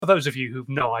for those of you who've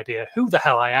no idea who the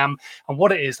hell I am and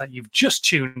what it is that you've just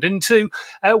tuned into,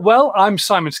 well, I'm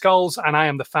Simon Scholes, and I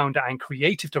am the founder and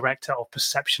creative director of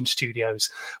Perception Studios.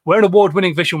 We're an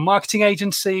award-winning visual marketing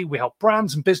agency. We help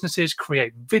brands and businesses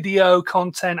create video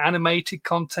content, animated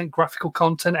content, graphical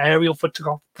content, aerial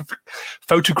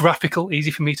photographical, easy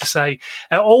for me to say,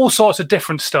 all sorts of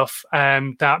different stuff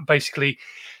that basically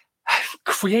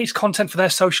creates content for their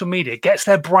social media, gets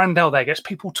their brand out there, gets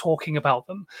people talking about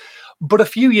them. But a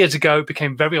few years ago, it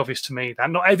became very obvious to me that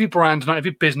not every brand, not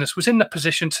every business was in the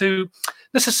position to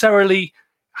necessarily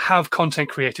have content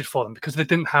created for them because they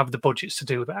didn't have the budgets to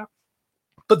do that.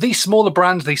 But these smaller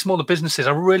brands, these smaller businesses,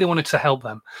 I really wanted to help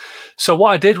them. So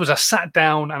what I did was I sat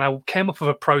down and I came up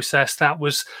with a process that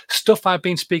was stuff I've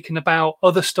been speaking about,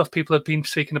 other stuff people have been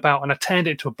speaking about, and I turned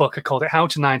it into a book. I called it How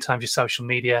to 9 Times Your Social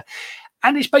Media.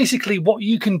 And it's basically what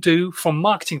you can do from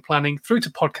marketing planning through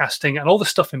to podcasting and all the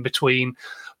stuff in between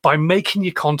by making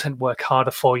your content work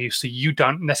harder for you so you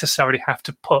don't necessarily have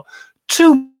to put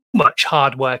too much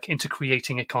hard work into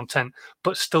creating a content,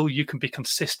 but still you can be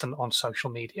consistent on social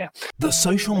media. The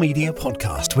Social Media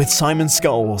Podcast with Simon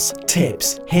Scholes.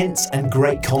 Tips, hints, and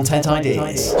great content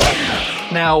ideas.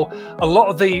 Now, a lot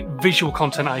of the visual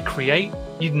content I create,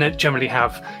 you generally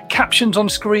have captions on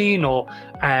screen or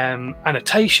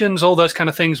annotations, all those kind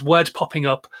of things, words popping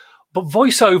up. But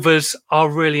voiceovers are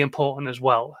really important as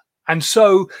well. And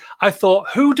so I thought,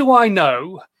 who do I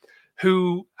know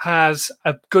who has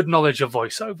a good knowledge of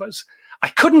voiceovers? I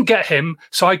couldn't get him,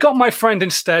 so I got my friend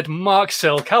instead, Mark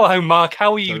Silk. Hello, Mark.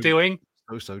 How are you doing?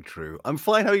 So true. I'm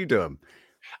fine. How are you doing?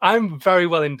 I'm very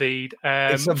well indeed.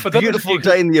 It's a beautiful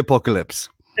day in the apocalypse.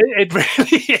 It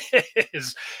really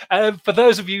is. For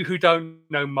those of you who don't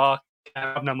know Mark,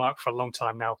 I've known Mark for a long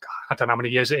time now. I don't know how many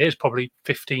years it is, probably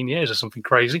 15 years or something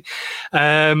crazy.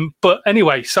 But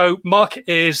anyway, so Mark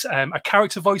is a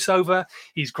character voiceover.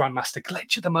 He's Grandmaster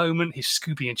Glitch at the moment. He's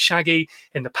Scooby and Shaggy.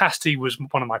 In the past, he was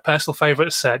one of my personal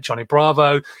favorites, Johnny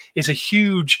Bravo. He's a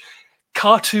huge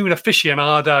cartoon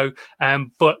aficionado,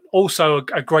 but also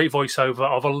a great voiceover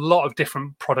of a lot of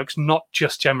different products, not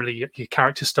just generally your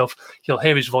character stuff. You'll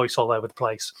hear his voice all over the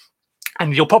place.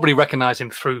 And you'll probably recognize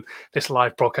him through this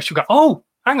live broadcast. You'll go, oh,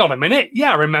 hang on a minute.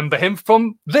 Yeah, I remember him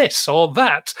from this or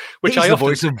that. Which He's the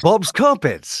voice of Bob's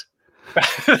Carpets.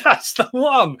 That's the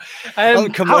one.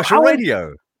 On commercial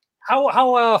radio.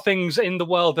 How are things in the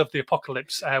world of the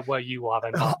apocalypse where you are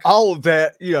then, Mark? Oh,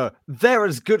 they're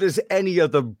as good as any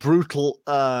other brutal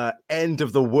end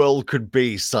of the world could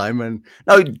be, Simon.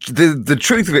 No, the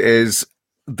truth of it is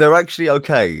they're actually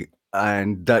okay.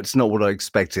 And that's not what I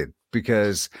expected.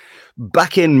 Because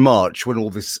back in March, when all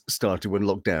this started, when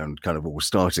lockdown kind of all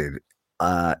started,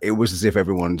 it was as if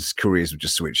everyone's careers were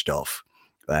just switched off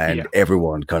and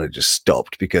everyone kind of just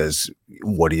stopped because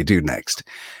what do you do next?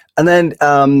 And then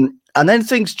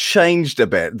things changed a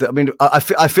bit. I mean,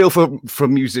 I feel for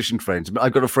musician friends.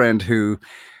 I've got a friend who's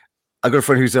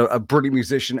a brilliant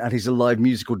musician and he's a live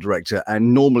musical director.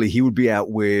 And normally he would be out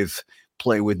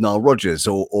playing with Nile Rodgers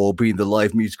or being the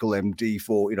live musical MD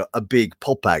for a big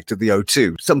pop act at the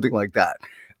O2, something like that.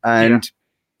 And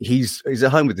he's at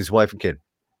home with his wife and kid.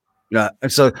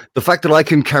 And so the fact that I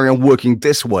can carry on working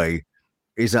this way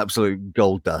is absolute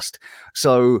gold dust.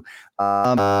 So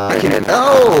glitchy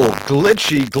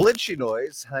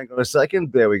noise. Hang on a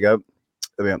second. There we go.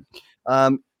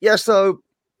 So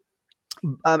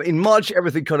in March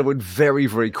everything kind of went very,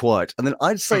 very quiet. And then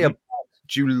I'd say about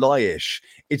July-ish,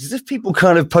 it's as if people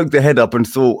kind of poked their head up and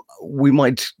thought, we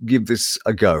might give this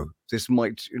a go. This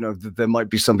might, there might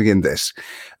be something in this.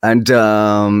 And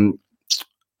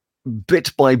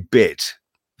bit by bit,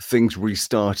 things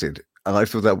restarted. And I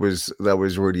thought that was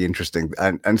really interesting.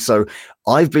 And so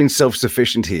I've been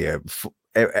self-sufficient here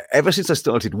ever since I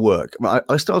started work.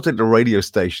 I started at a radio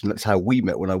station. That's how we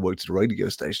met, when I worked at a radio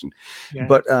station. Yeah.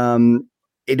 But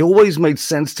it always made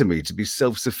sense to me to be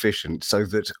self-sufficient so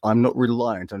that I'm not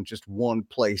reliant on just one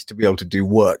place to be able to do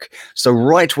work. So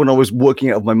right when I was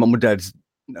working out of my mum and dad's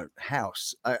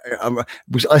house, I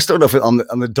started off on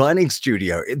the dining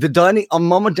studio, on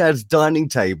mum and dad's dining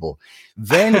table.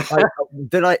 Then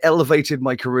I elevated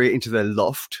my career into their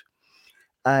loft.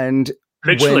 And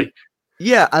literally.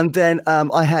 And then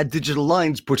I had digital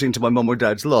lines put into my mum and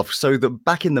dad's loft so that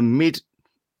back in the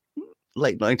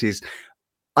late 90s,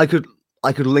 I could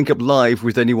link up live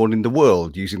with anyone in the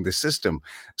world using this system.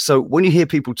 So when you hear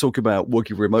people talk about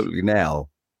working remotely now,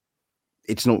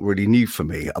 it's not really new for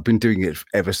me. I've been doing it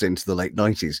ever since the late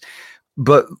 90s.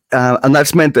 And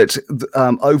that's meant that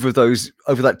over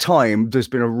that time, there's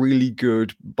been a really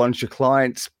good bunch of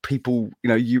clients. People,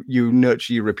 you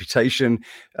nurture your reputation.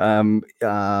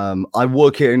 I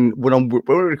work when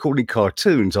we're recording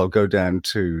cartoons. I'll go down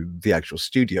to the actual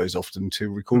studios often to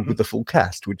record with the full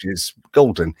cast, which is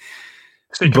golden.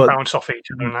 So you can bounce off each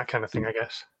other and that kind of thing, I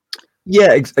guess.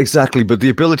 Yeah, exactly. But the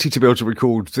ability to be able to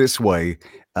record this way,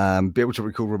 be able to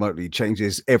record remotely,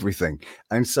 changes everything.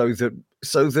 And so that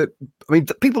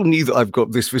people knew that I've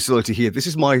got this facility here. This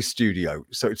is my studio,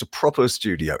 so it's a proper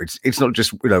studio. It's not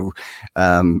just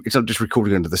it's not just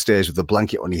recording under the stairs with a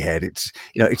blanket on your head. It's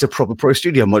it's a proper pro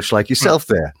studio, much like yourself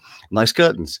there. Nice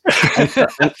curtains,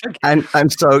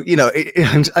 and so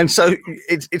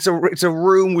it's a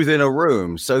room within a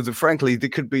room. So that frankly, there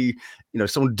could be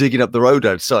someone digging up the road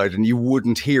outside, and you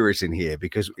wouldn't hear it in here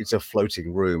because it's a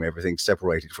floating room. Everything's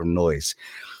separated from noise,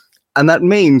 and that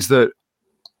means that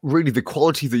really the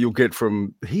quality that you'll get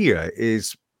from here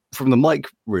is from the mic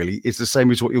really is the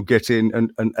same as what you'll get in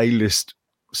an A-list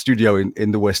studio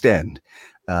in the West End.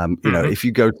 If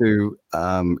you go to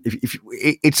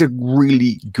it's a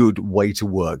really good way to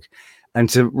work. And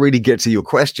to really get to your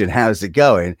question, how's it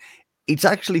going? It's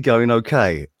actually going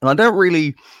okay. And I don't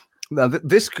really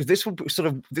this will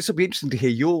be interesting to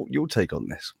hear your take on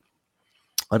this.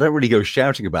 I don't really go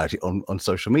shouting about it on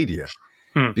social media.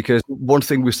 Because one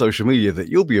thing with social media that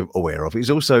you'll be aware of is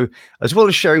also, as well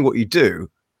as sharing what you do,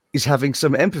 is having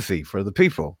some empathy for other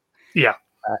people. Yeah.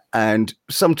 And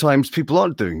sometimes people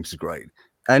aren't doing so great.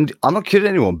 And I'm not kidding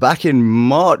anyone. Back in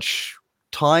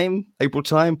April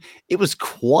time, it was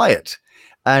quiet.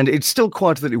 And it's still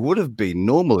quieter than it would have been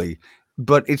normally,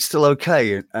 but it's still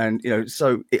okay. And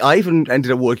so I even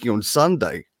ended up working on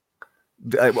Sunday.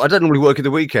 I don't normally work at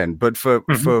the weekend, but for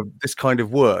this kind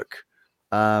of work,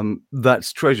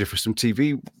 that's treasure for some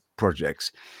TV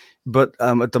projects. But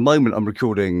at the moment I'm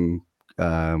recording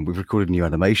we've recorded new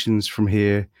animations from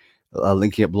here,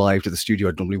 linking up live to the studio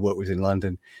I'd normally work with in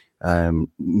London,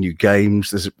 new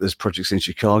games, there's projects in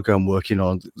Chicago I'm working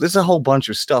on. There's a whole bunch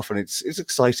of stuff and it's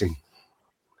exciting.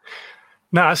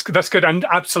 No, that's good. And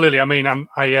absolutely, I mean,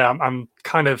 I'm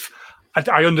kind of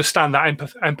I understand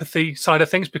that empathy side of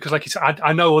things because, like you said,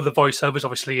 I know other voiceovers,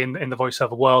 obviously, in the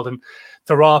voiceover world, and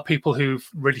there are people who've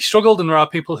really struggled, and there are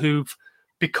people who've,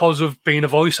 because of being a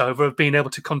voiceover, have been able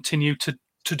to continue to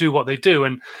do what they do.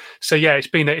 And so, yeah, it's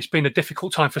been a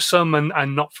difficult time for some,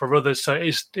 and not for others. So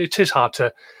it is hard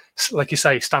to, like you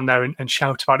say, stand there and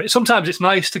shout about it. Sometimes it's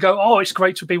nice to go, oh, it's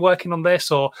great to be working on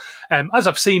this, or as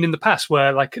I've seen in the past,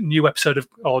 where like a new episode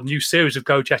or new series of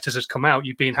Go Jetters has come out,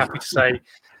 you've been happy to say,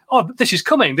 oh, this is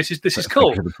coming. This is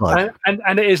cool,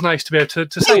 and it is nice to be able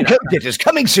to say that. It is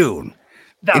coming soon.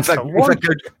 That's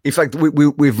in fact,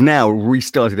 we've now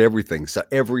restarted everything. So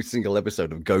every single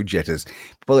episode of Go Jetters.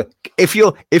 Well, if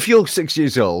you're 6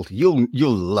 years old, you'll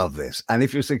love this. And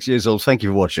if you're 6 years old, thank you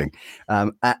for watching.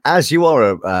 As you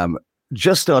are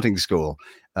just starting school,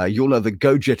 you'll know that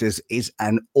Go Jetters is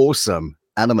an awesome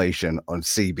animation on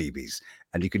CBeebies.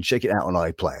 And you can check it out on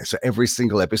iPlayer. So every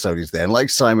single episode is there. And like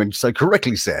Simon so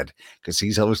correctly said, because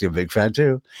he's obviously a big fan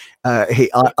too,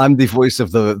 I'm the voice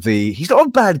of the he's not a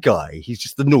bad guy. He's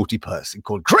just the naughty person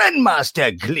called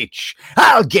Grandmaster Glitch.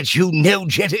 I'll get you, no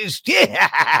Jetters.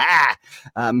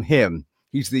 Him.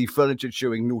 He's the furniture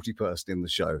chewing naughty person in the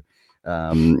show.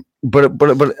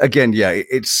 But again, yeah,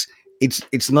 it's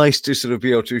nice to sort of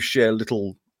be able to share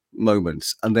little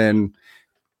moments. And then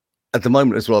at the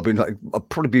moment as well, I've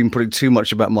probably been putting too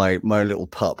much about my little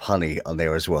pup Honey on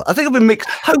there as well. I think I've been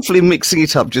hopefully mixing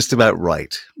it up just about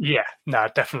right. Yeah, no,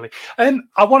 definitely.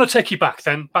 I want to take you back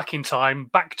in time,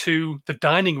 back to the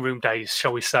dining room days,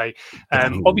 shall we say?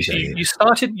 Obviously,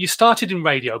 you started in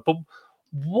radio, but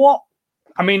what?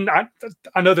 I mean, I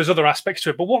know there's other aspects to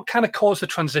it, but what kind of caused the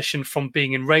transition from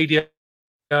being in radio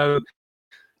to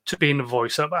being a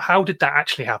voiceover? How did that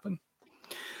actually happen?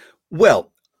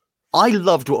 Well, I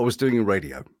loved what I was doing in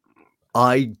radio.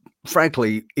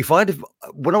 Frankly,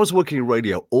 when I was working in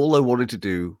radio, all I wanted to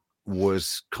do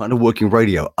was kind of work in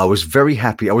radio. I was very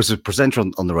happy. I was a presenter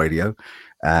on the radio,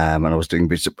 and I was doing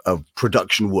bits of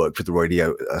production work for the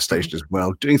radio station as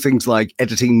well, doing things like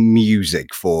editing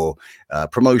music for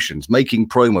promotions, making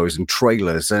promos and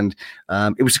trailers. And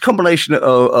it was a combination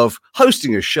of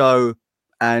hosting a show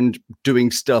and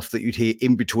doing stuff that you'd hear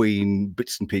in between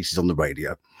bits and pieces on the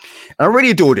radio. And I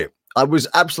really adored it. I was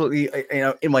absolutely,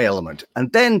 in my element.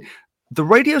 And then the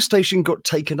radio station got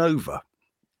taken over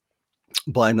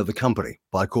by another company,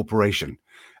 by a corporation.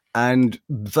 And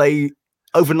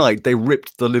overnight, they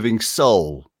ripped the living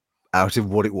soul out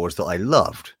of what it was that I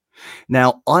loved.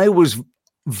 Now, I was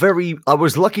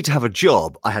lucky to have a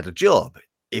job. I had a job.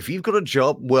 if you've got a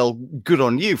job, well, good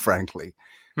on you, frankly.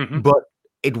 Mhm. But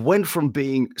it went from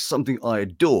being something I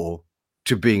adore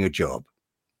to being a job.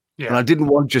 And Yeah. I didn't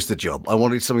want just a job. I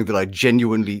wanted something that I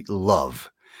genuinely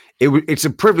love. It's a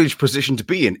privileged position to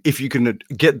be in if you can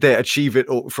get there, achieve it,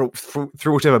 or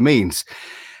through whatever means.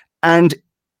 And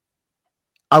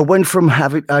I went from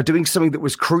doing something that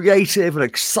was creative and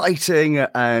exciting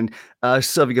and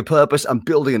serving a purpose and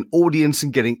building an audience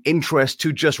and getting interest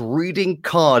to just reading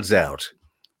cards out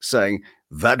saying,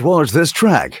 that was this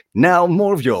track. Now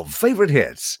more of your favorite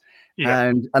hits.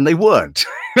 Yeah. And they weren't.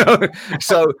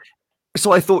 So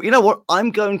I thought, you know what? I'm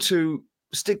going to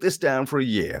stick this down for a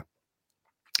year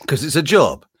because it's a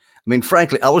job. I mean,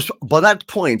 frankly, by that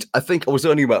point, I think I was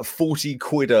earning about 40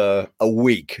 quid a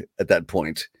week at that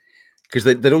point. Because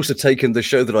they'd also taken the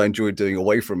show that I enjoyed doing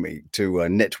away from me to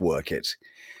network it.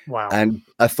 Wow. And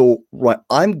I thought, right,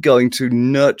 I'm going to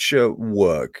nurture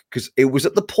work because it was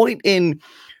at the point in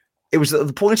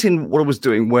what I was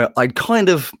doing where I'd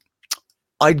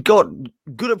got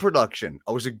good at production.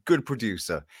 I was a good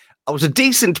producer. I was a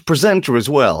decent presenter as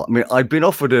well. I mean, I'd been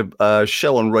offered a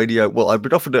show on radio. Well, I'd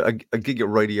been offered a gig at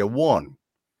Radio 1.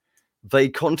 They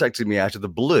contacted me out of the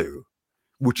blue,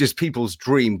 which is people's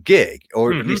dream gig,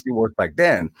 or at least it was back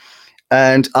then.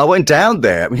 And I went down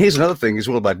there. I mean, here's another thing: it's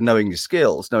all about knowing your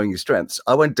skills, knowing your strengths.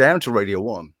 I went down to Radio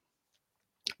 1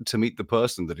 to meet the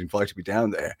person that invited me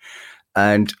down there,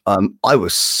 and I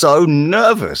was so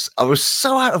nervous. I was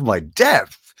so out of my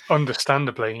depth.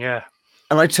 Understandably, yeah.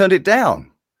 And I turned it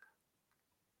down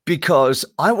because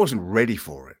I wasn't ready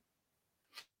for it.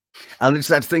 And it's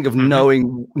that thing of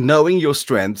knowing your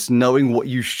strengths, knowing what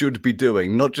you should be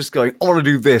doing, not just going, I want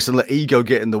to do this and let ego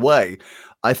get in the way.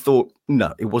 I thought,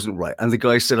 no, it wasn't right. And the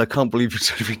guy said, I can't believe you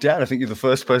turned me down. I think you're the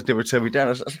first person to ever turn me down.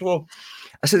 I said, well,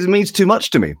 it means too much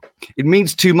to me. It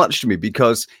means too much to me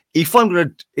because if I'm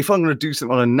gonna do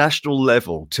something on a national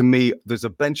level, to me, there's a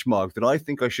benchmark that I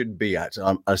think I should be at.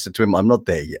 I said to him, I'm not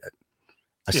there yet.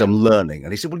 I said, I'm learning.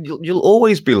 And he said, well, you'll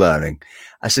always be learning.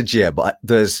 I said, yeah, but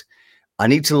I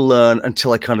need to learn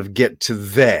until I kind of get to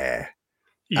there,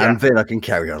 and then I can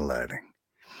carry on learning.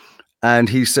 And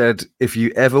he said, if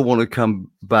you ever want to come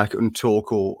back and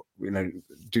talk or,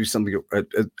 do something at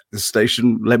the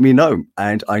station, let me know.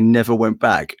 And I never went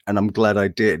back, and I'm glad I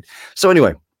did. So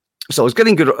anyway, I was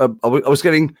getting good. I was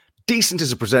getting decent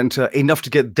as a presenter, enough to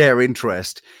get their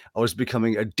interest. I was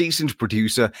becoming a decent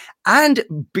producer. And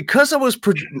because I was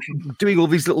doing all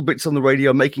these little bits on the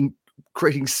radio,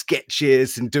 creating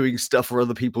sketches and doing stuff for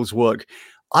other people's work,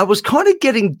 I was kind of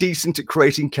getting decent at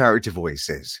creating character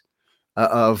voices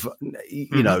of,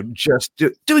 just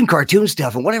doing cartoon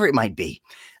stuff and whatever it might be.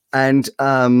 And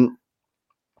when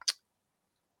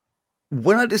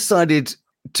I decided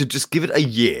to just give it a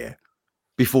year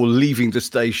before leaving the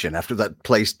station, after that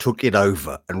place took it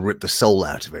over and ripped the soul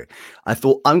out of it, I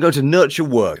thought, I'm going to nurture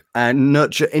work and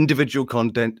nurture individual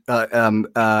content,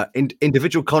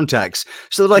 individual contacts,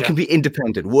 so that I can be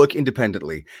independent, work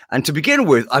independently. And to begin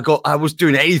with, I was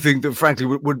doing anything that, frankly,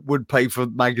 would pay for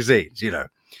magazines,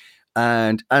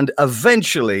 And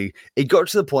eventually, it got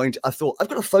to the point I thought, I've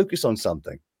got to focus on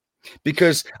something,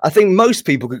 because I think most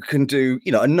people can do,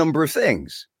 a number of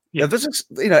things. Yeah,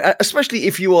 especially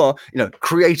if you are,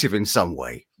 creative in some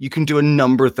way, you can do a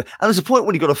number of things. And there's a point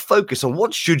when you've got to focus on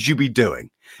what should you be doing.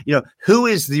 Who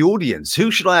is the audience?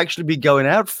 Who should I actually be going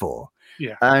out for?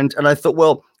 Yeah. And I thought,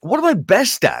 well, what am I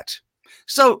best at?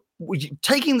 So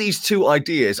taking these two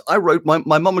ideas, I wrote,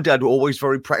 my mom and dad were always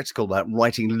very practical about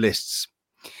writing lists.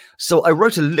 So I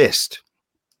wrote a list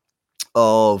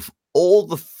of all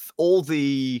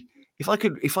the, if I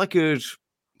could,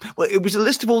 well, it was a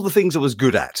list of all the things I was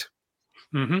good at.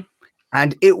 Mm-hmm.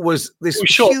 And it was this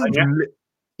huge,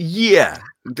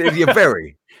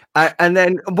 very. And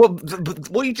then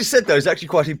what you just said, though, is actually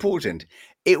quite important.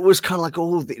 It was kind of like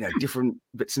all the different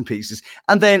bits and pieces.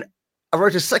 And then I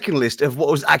wrote a second list of what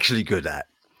I was actually good at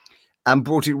and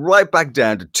brought it right back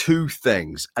down to two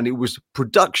things. And it was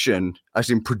production,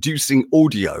 as in producing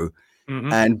audio,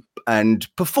 and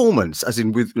performance, as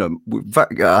in with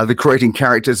the creating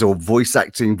characters or voice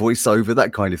acting, voiceover,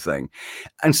 that kind of thing.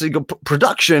 And so you got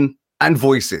production and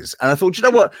voices. And I thought, you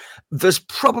know what? There's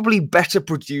probably better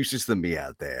producers than me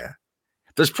out there.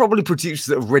 There's probably producers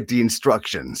that have read the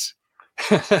instructions,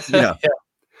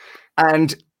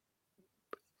 and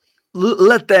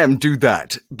let them do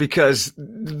that, because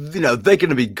they're going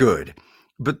to be good.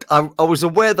 But I was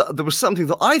aware that there was something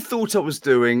that I thought I was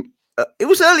doing. It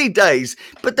was early days,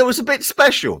 but there was a bit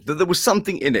special, that there was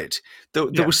something in it.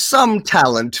 There was some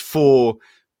talent for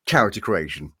character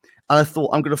creation. And I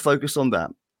thought, I'm going to focus on that,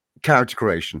 character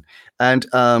creation. And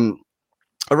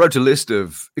I wrote a list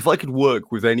of, if I could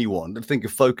work with anyone, and think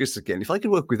of focus again, if I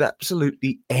could work with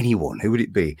absolutely anyone, who would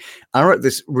it be? I wrote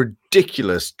this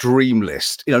ridiculous dream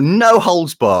list, no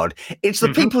holds barred. It's the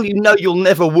people you'll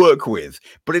never work with,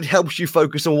 but it helps you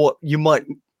focus on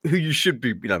who you should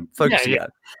be, focusing at.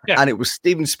 Yeah. And it was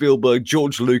Steven Spielberg,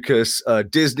 George Lucas,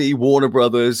 Disney, Warner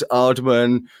Brothers,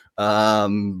 Aardman,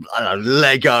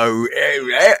 Lego,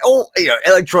 all,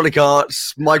 Electronic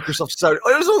Arts, Microsoft, Sony.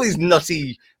 It was all these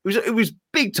nutty. It was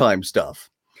big time stuff,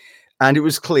 and it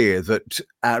was clear that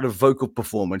out of vocal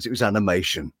performance, it was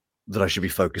animation that I should be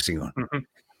focusing on.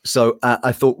 So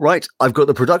I thought, right, I've got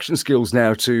the production skills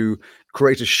now to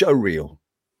create a show reel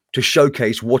to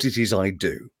showcase what it is I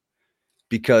do,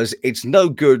 because it's no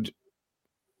good.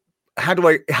 How do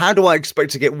I expect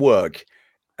to get work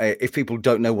if people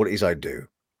don't know what it is I do?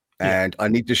 And I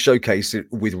need to showcase it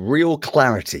with real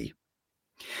clarity.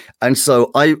 And so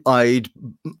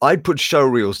I'd put show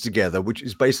reels together, which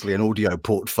is basically an audio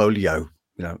portfolio,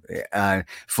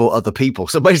 for other people.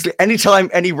 So basically, anytime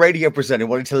any radio presenter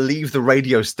wanted to leave the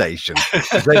radio station,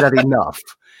 they'd had enough,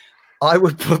 I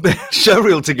would put the show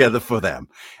reel together for them,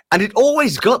 and it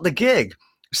always got the gig.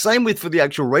 Same for the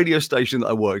actual radio station that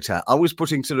I worked at. I was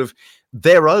putting sort of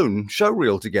their own show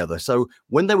reel together. So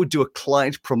when they would do a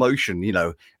client promotion,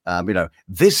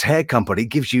 this hair company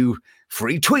gives you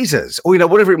free tweezers, or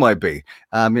whatever it might be,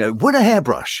 win a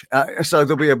hairbrush. So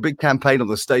there'll be a big campaign on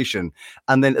the station,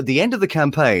 and then at the end of the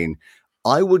campaign,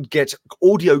 I would get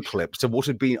audio clips of what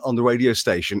had been on the radio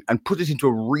station and put it into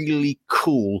a really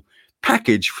cool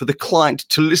package for the client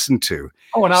to listen to.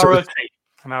 Oh, an ROT.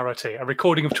 An ROT, a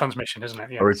recording of transmission, isn't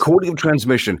it? Yeah. A recording of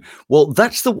transmission. Well,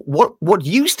 that's what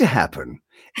used to happen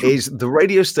is the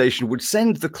radio station would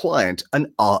send the client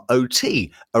an ROT,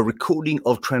 a recording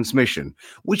of transmission,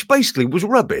 which basically was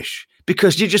rubbish,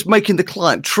 because you're just making the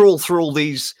client trawl through all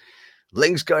these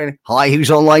links going, "Hi,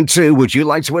 who's on line 2? Would you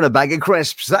like to win a bag of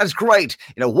crisps? That's great.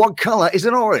 What color is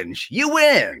an orange? You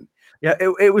win." Yeah,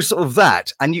 it was sort of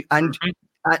that, and you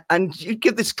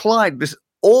give this client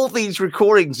all these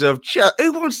recordings of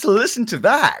who wants to listen to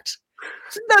that?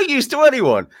 It's no use to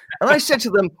anyone. And I said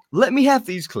to them, let me have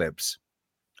these clips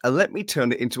and let me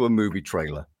turn it into a movie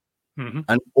trailer,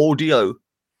 an audio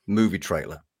movie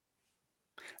trailer.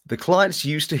 The client's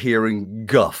used to hearing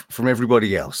guff from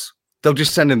everybody else. They'll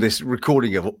just send them this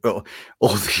recording of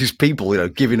all these people,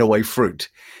 giving away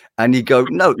fruit. And you go,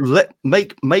 no,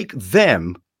 make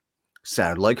them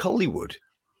sound like Hollywood.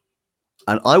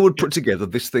 And I would put together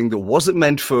this thing that wasn't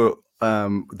meant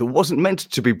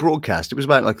to be broadcast. It was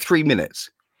about like 3 minutes,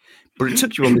 but it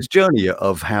took you on this journey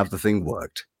of how the thing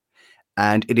worked,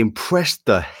 and it impressed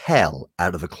the hell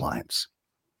out of the clients,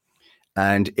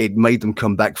 and it made them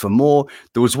come back for more.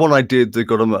 There was one I did that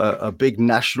got them a big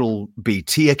national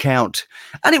BT account,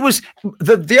 and it was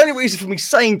the only reason for me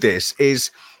saying this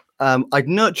is I'd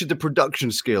nurtured the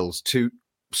production skills to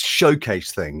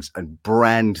showcase things and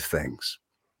brand things.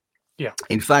 Yeah.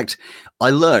 In fact, I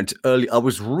learned early. I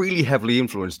was really heavily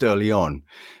influenced early on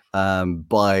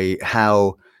by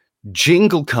how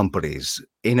jingle companies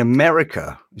in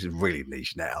America, this is really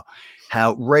niche now,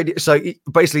 how radio. So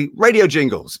basically, radio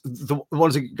jingles, the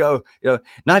ones that go,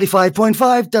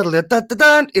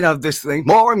 95.5, this thing,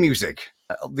 more music,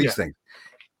 these things.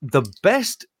 The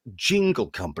best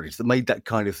jingle companies that made that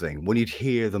kind of thing, when you'd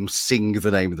hear them sing the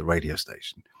name of the radio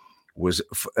station, was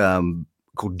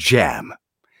called Jam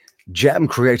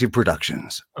Creative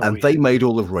Productions. They made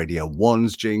all of Radio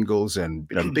 1's jingles and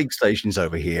big stations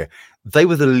over here. They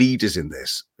were the leaders in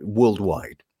this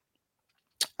worldwide.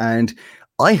 And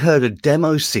I heard a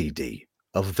demo CD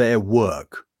of their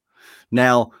work.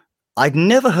 Now, I'd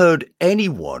never heard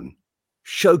anyone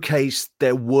showcase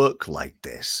their work like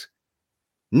this.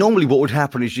 Normally what would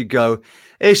happen is you go,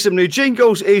 here's some new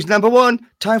jingles. Here's number 1,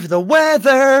 time for the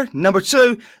weather. Number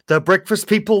 2, the breakfast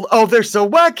people. Oh, they're so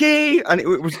wacky. And it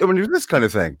was this kind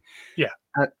of thing. Yeah.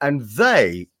 And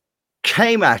they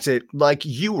came at it like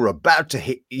you were about to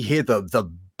hear about the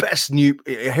best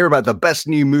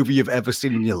new movie you've ever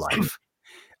seen in your life.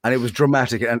 And it was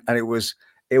dramatic. And it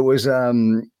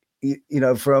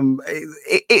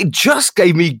just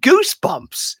gave me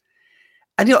goosebumps.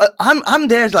 And I'm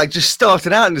there like just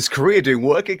starting out in this career doing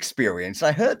work experience.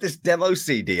 I heard this demo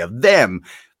CD of them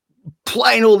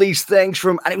playing all these things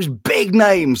and it was big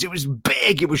names. It was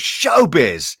big. It was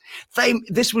showbiz.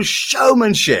 This was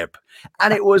showmanship.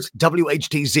 And it was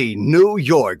WHTZ, New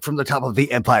York, from the top of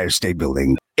the Empire State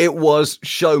Building. It was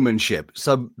showmanship.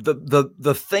 So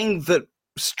the thing that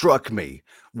struck me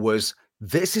was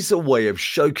this is a way of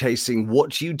showcasing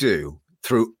what you do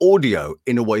through audio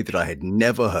in a way that I had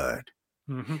never heard.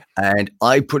 And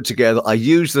I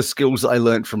used the skills that I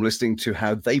learned from listening to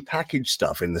how they package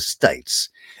stuff in the States.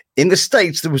 In the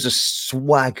States, there was a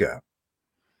swagger.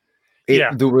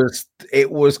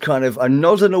 It was kind of a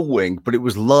nod and a wink, but it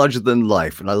was larger than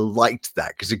life. And I liked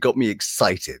that because it got me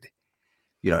excited.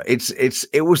 You know,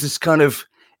 it was this kind of,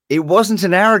 it wasn't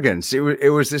an arrogance. It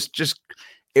was this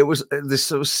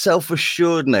sort of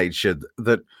self-assured nature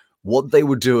that what they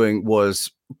were doing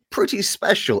was pretty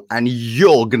special and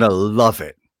you're going to love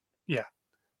it. Yeah.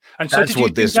 And so did you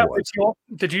do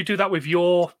that with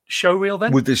your show reel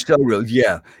then? With the show reel,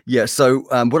 yeah. So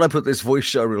when I put this voice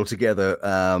show reel together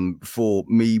for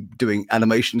me doing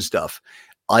animation stuff,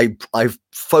 I've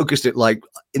focused it like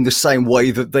in the same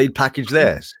way that they package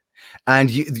theirs.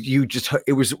 And you just,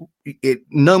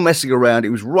 no messing around. It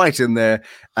was right in there.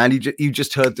 And you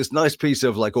just heard this nice piece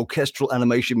of like orchestral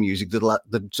animation music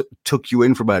that took you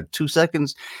in for about 2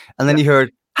 seconds. And then you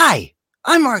heard, "Hi,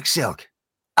 I'm Mark Silk.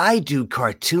 I do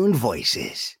cartoon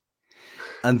voices."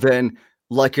 And then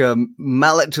like a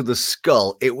mallet to the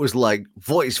skull, it was like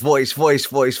voice.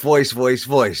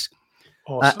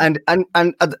 Awesome.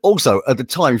 And also at the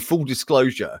time, full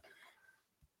disclosure,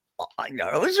 I know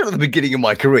I was at the beginning of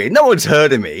my career. No one's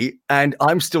heard of me, and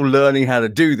I'm still learning how to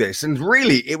do this. And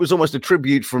really, it was almost a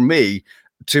tribute from me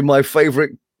to my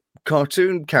favorite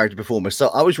cartoon character performer. So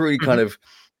I was really kind of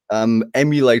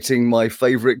emulating my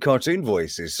favorite cartoon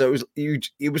voices. So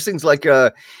it was things like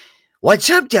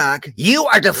 "What's up, Doc? You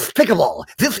are despicable.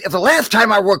 This is the last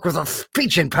time I work with a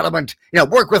speech impediment.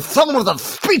 Work with someone with a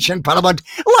speech impediment.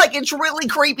 Like it's really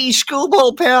creepy, Scoob,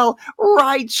 old pal.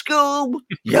 Right, Scoob?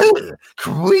 Yeah,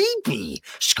 creepy.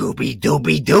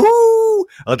 Scooby-Dooby-Doo.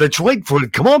 That's right,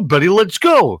 Fred. Come on, buddy, let's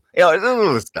go."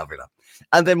 Stuff,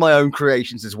 And then my own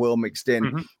creations as well mixed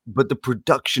in. But the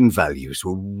production values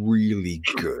were really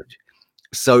good.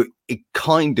 So it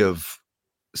kind of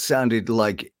sounded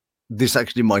like this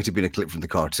actually might have been a clip from the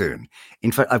cartoon.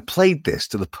 In fact, I played this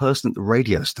to the person at the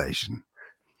radio station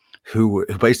who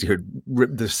basically had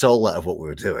ripped the soul out of what we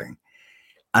were doing.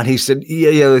 And he said,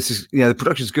 yeah, this is, the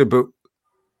production's good, but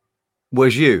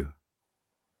where's you?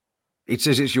 It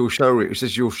says it's your show reel. It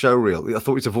says your show reel. I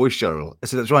thought it's a voice show reel. I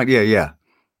said, "That's right. Yeah.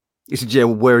 He said, "Yeah,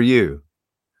 well, where are you?"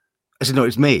 I said, "No,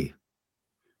 it's me."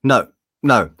 No.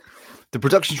 The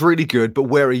production's really good, but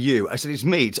where are you? I said, "It's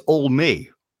me. It's all me."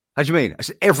 "How do you mean?" I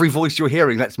said, "Every voice you're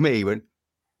hearing, that's me." He went,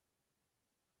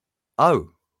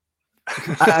 "Oh."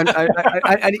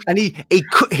 and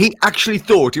he actually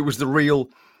thought it was the real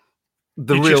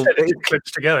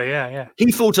clips together. Yeah.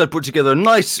 He thought I'd put together a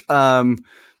nice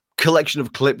collection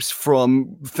of clips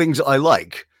from things I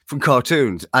like from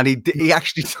cartoons, and he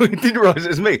actually didn't realize it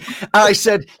was me. And I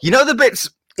said, the bits,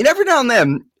 every now and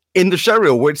then in the show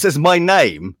reel where it says my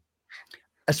name,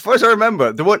 as far as I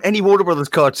remember, there weren't any Warner Brothers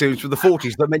cartoons from the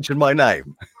 40s that mentioned my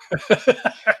name.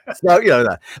 So,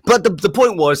 that. But the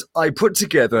point was, I put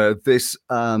together this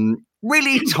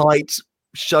really tight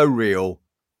show reel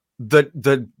that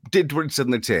did what it said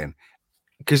in the tin.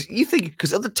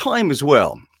 Because at the time as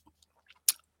well,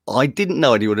 I didn't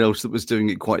know anyone else that was doing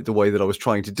it quite the way that I was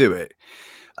trying to do it.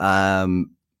 At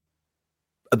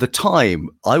the time,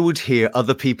 I would hear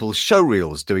other people's show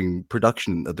reels doing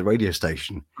production at the radio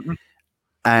station.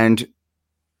 And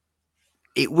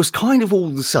it was kind of all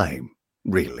the same,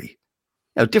 really.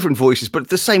 Different voices, but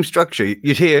the same structure.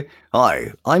 You'd hear,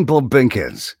 "Hi, I'm Bob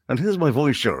Binkins, and here's my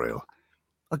voice show reel.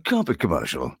 A carpet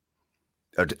commercial.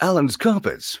 At Allen's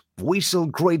Carpets, we sell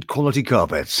great quality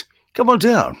carpets. Come on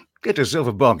down, get yourself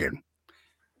a bargain.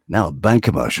 Now a bank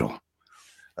commercial.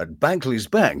 At Bankley's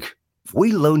Bank,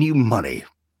 we loan you money.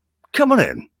 Come on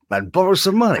in and borrow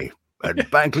some money at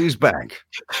Bankley's Bank."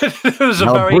 There was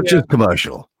now a butcher's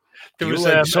commercial. There was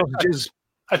sausages.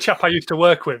 A chap I used to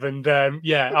work with, and I'm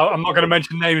not going to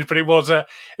mention names, but it was a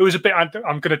bit.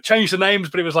 I'm going to change the names,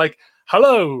 but it was like,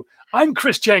 "Hello, I'm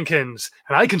Chris Jenkins,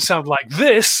 and I can sound like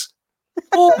this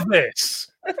or this."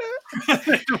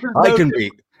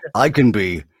 I can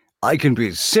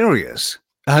be serious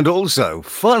and also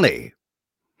funny.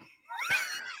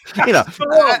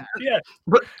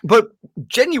 But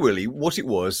genuinely, what it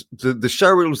was, the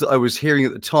show reels that I was hearing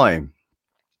at the time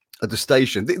at the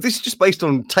station, this is just based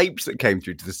on tapes that came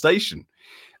through to the station.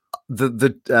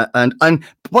 And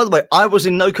by the way, I was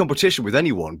in no competition with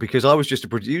anyone because I was just a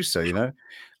producer,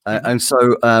 and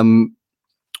so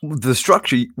the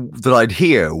structure that I'd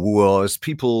hear was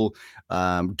people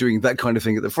doing that kind of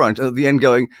thing at the front, and at the end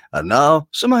going, "And now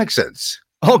some accents.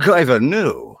 O'Gaiver,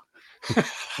 no.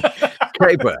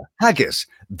 Caper, haggis,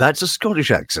 that's a Scottish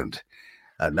accent.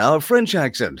 And now a French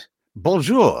accent.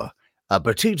 Bonjour, a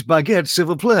petite baguette s'il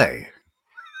vous plaît.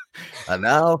 And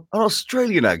now an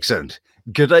Australian accent.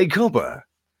 G'day Cobber,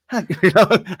 you know,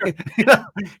 you know,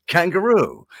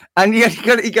 kangaroo, and you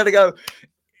got to go.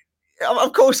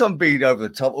 Of course, I'm being over the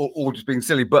top or just being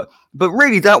silly, but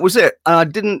really, that was it.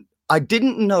 And I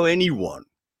didn't know anyone,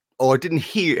 or I didn't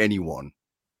hear anyone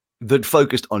that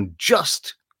focused on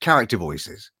just character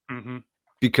voices,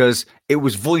 because it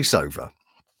was voiceover,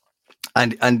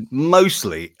 and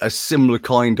mostly a similar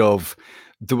kind of.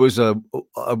 There was a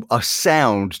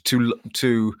sound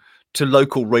to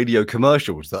local radio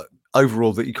commercials that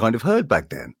overall that you kind of heard back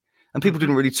then, and people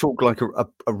didn't really talk like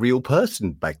a real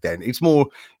person back then. It's more.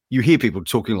 You hear people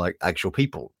talking like actual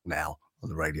people now on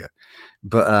the radio.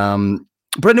 But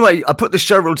anyway, I put the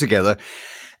show reel together.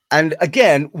 And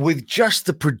again, with just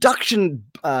the production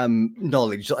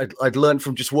knowledge I'd learned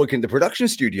from just working in the production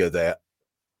studio there,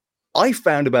 I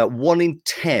found about 1 in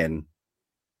 10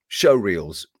 show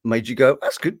reels made you go,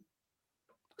 that's good.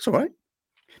 That's all right.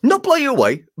 Not blow you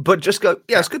away, but just go,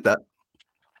 yeah, it's good that.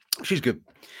 She's good.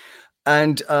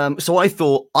 And so I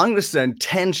thought, I'm going to send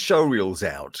 10 show reels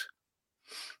out.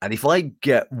 And if I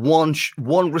get one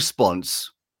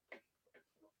response,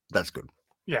 that's good.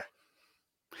 Yeah.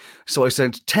 So I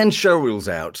sent 10 show reels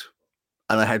out,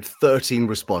 and I had 13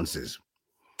 responses.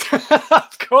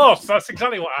 Of course, that's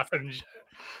exactly what happened.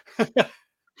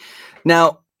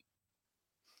 Now,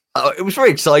 it was very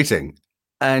exciting.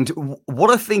 And what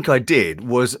I think I did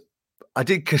was I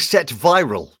did cassette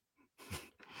viral.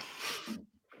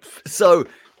 So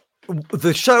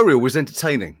the show reel was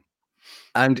entertaining.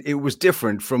 And it was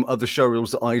different from other show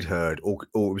reels that I'd heard, or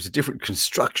it was a different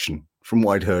construction from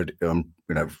what I'd heard,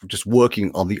 just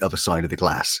working on the other side of the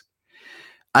glass.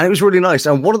 And it was really nice.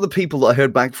 And one of the people that I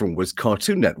heard back from was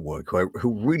Cartoon Network,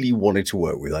 who really wanted to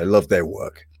work with. I love their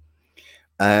work.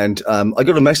 And I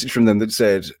got a message from them that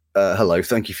said, hello,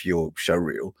 thank you for your show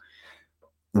reel.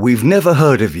 We've never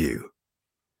heard of you.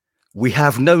 We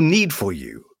have no need for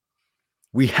you.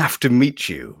 We have to meet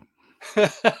you.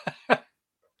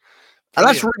 And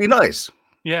that's really nice.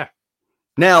 Yeah.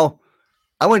 Now,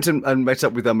 I went and met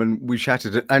up with them and we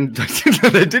chatted, and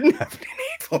they didn't have any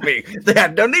need for me. They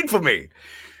had no need for me.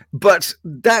 But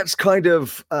that's kind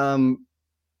of nice,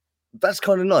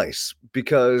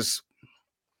 because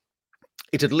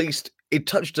it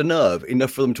touched a nerve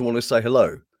enough for them to want to say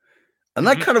hello. And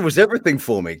that kind of was everything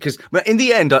for me, because in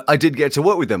the end, I did get to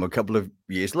work with them a couple of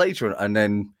years later and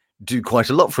then do quite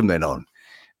a lot from then on.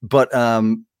 But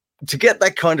to get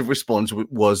that kind of response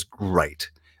was great.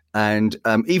 And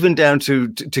even down to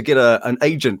get an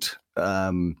agent,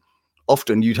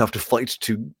 often you'd have to fight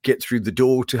to get through the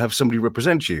door to have somebody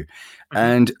represent you.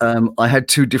 And I had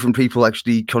 2 different people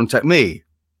actually contact me.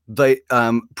 They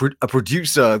a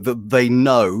producer that they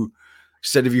know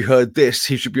said, have you heard this?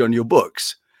 He should be on your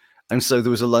books. And so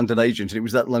there was a London agent, and it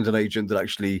was that London agent that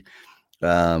actually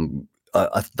I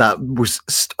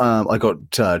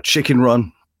got Chicken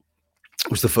Run.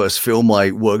 Was the first film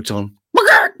I worked on.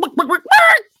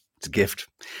 It's a gift.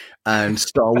 And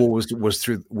Star Wars was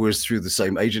through the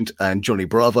same agent, and Johnny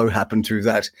Bravo happened through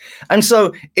that. And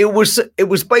so it was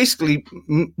basically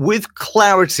with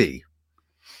clarity,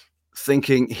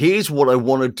 thinking, here's what I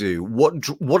want to do.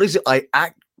 What is it I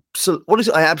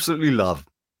absolutely love?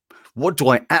 What do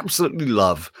I absolutely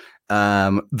love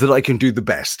that I can do the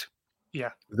best?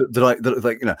 Yeah,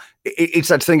 it's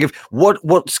that thing of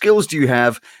what skills do you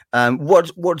have,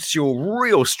 what's your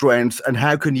real strength, and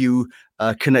how can you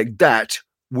connect that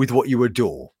with what you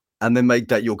adore, and then make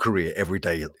that your career every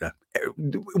day,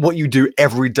 what you do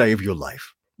every day of your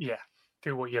life. Yeah,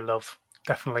 do what you love,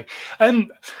 definitely.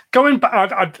 Going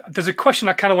back, there's a question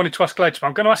I kind of wanted to ask later, but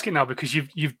I'm going to ask it now because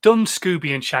you've done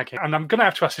Scooby and Shaggy, and I'm going to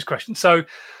have to ask this question. So,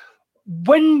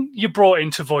 when you're brought in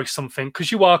to voice something,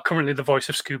 because you are currently the voice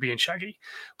of Scooby and Shaggy,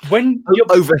 when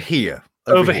you're over here,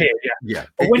 yeah.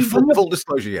 Full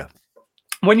disclosure, yeah.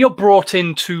 When you're brought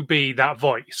in to be that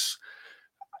voice,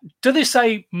 do they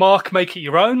say, Mark, make it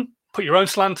your own, put your own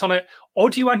slant on it,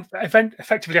 or do you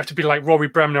effectively have to be like Rory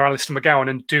Bremner, Alistair McGowan,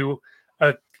 and do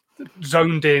a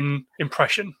zoned-in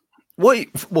impression? Well,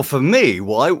 for me,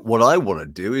 what I want to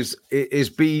do is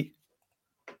be.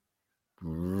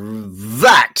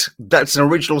 That's an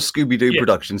original Scooby-Doo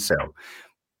production cell.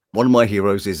 One of my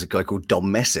heroes is a guy called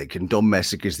Don Messick, and Don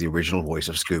Messick is the original voice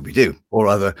of Scooby-Doo, or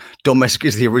rather, Don Messick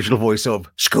is the original voice of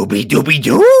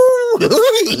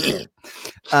Scooby-Dooby-Doo.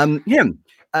 Him.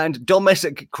 And Don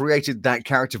Messick created that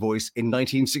character voice in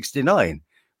 1969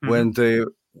 when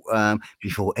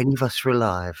before any of us were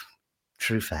alive.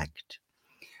 True fact.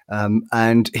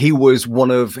 And he was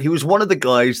one of the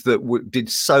guys that did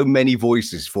so many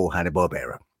voices for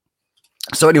Hanna-Barbera.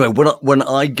 So anyway, when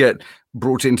I get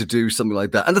brought in to do something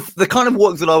like that, and the kind of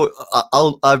work that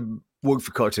worked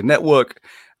for Cartoon Network,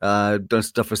 done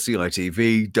stuff for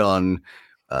CITV, done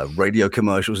radio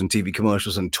commercials and TV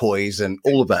commercials and toys and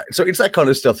all of that. So it's that kind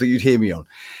of stuff that you'd hear me on.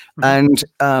 And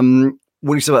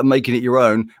when you start about making it your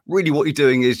own, really what you're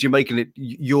doing is you're making it,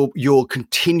 you're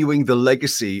continuing the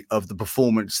legacy of the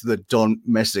performance that Don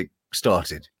Messick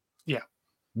started. Yeah.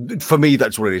 For me,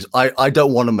 that's what it is. I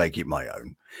don't want to make it my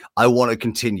own. I want to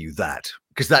continue that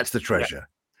because that's the treasure.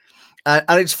 Yeah.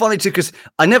 And it's funny too, because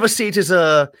I never see it as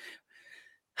I've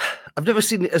never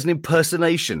seen it as an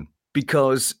impersonation,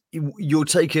 because you're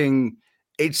taking,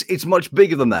 it's much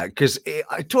bigger than that. Because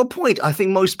to a point, I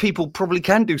think most people probably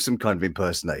can do some kind of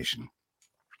impersonation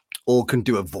or can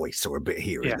do a voice or a bit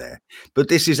here and there. But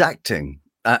this is acting.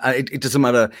 It doesn't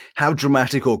matter how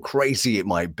dramatic or crazy it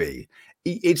might be.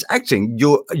 It's acting.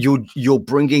 You're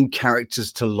bringing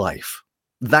characters to life.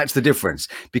 That's the difference.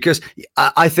 Because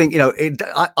I think,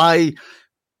 I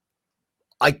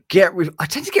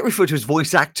tend to get referred to as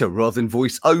voice actor rather than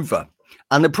voice over,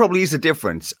 and there probably is a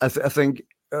difference. I think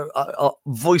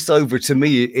voiceover to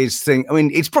me is thing. I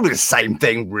mean, it's probably the same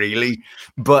thing, really,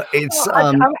 but it's.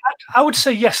 I would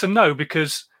say yes and no,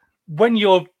 because when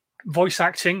you're voice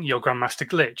acting, you're Grandmaster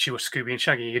Glitch, you're Scooby and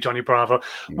Shaggy, you're Johnny Bravo.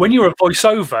 When you're a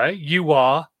voiceover, you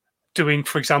are doing,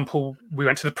 for example, we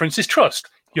went to the Prince's Trust.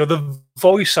 You're the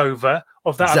voiceover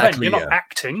of that event. You're not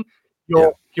acting.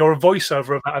 You're a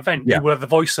voiceover of that event. You were the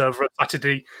voiceover of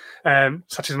Saturday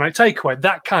Night Takeaway.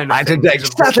 That kind of thing.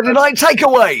 Saturday Night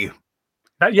Takeaway.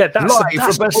 That's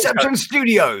live from Perception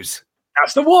Studios.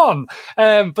 That's the one.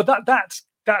 But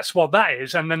that's what that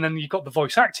is. And then you've got the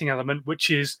voice acting element, which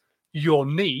is your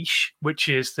niche, which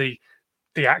is the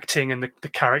acting and the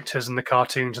characters and the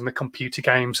cartoons and the computer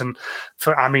games. And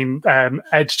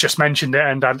Ed's just mentioned it,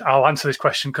 and I'll answer this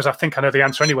question because I think I know the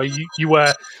answer anyway. You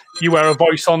were a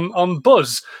voice on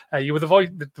Buzz. You were the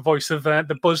voice of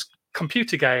the Buzz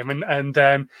computer game,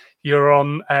 and you're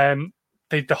on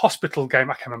the hospital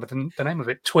game. I can't remember the name of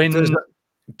it. Twin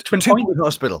Point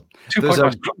Hospital.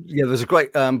 There's a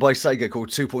great by Sega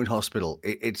called 2 Point Hospital.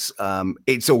 It's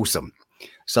awesome.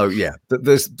 So yeah,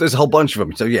 there's a whole bunch of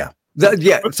them. So yeah.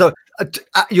 So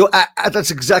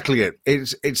that's exactly it.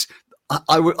 It's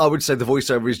I would say the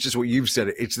voiceover is just what you've said.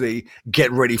 It's the get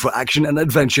ready for action and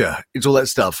adventure. It's all that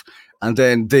stuff, and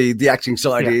then the acting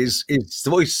side is the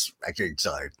voice acting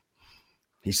side.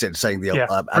 He said saying the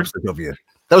absolute obvious.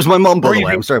 That was my mom, by the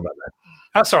way. I'm sorry about that.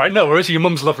 That's all right. No worries. Your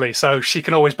mum's lovely, so she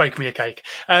can always bake me a cake.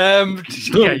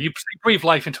 You breathe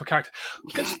life into a character.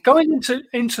 Going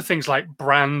into things like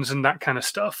brands and that kind of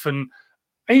stuff, and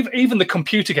even the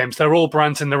computer games, they're all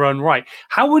brands in their own right.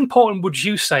 How important would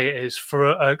you say it is for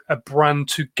a brand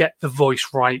to get the voice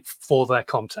right for their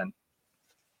content?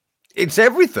 It's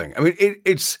everything. I mean,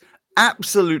 it's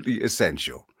absolutely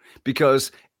essential,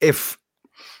 because if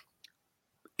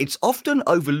it's often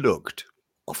overlooked,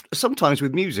 sometimes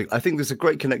with music, I think there's a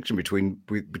great connection between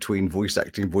voice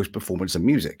acting, voice performance, and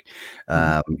music.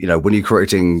 When you're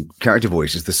creating character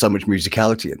voices, there's so much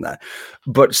musicality in that.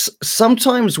 But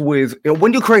sometimes when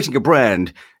you're creating a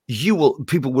brand,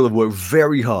 people will have worked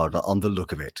very hard on the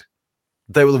look of it.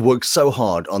 They will have worked so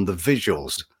hard on the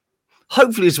visuals,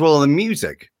 hopefully as well on the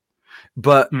music.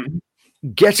 But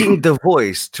getting the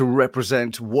voice to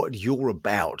represent what you're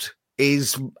about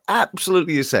is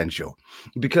absolutely essential,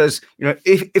 because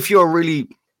if you're really,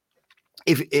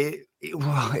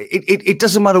 it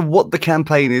doesn't matter what the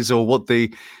campaign is or what the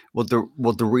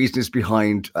reason is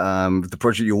behind the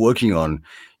project you're working on.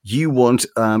 You want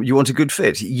a good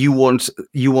fit. You want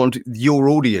your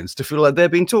audience to feel like they're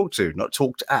being talked to, not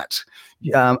talked at.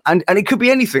 And it could be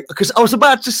anything. Because I was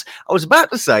about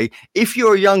to say, if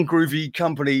you're a young groovy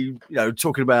company,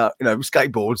 talking about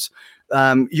skateboards,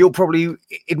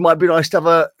 it might be nice to have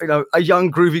a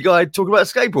young groovy guy talking about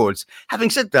skateboards. Having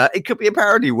said that, it could be a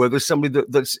parody where there's somebody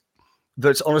that's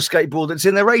on a skateboard that's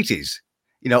in their 80s.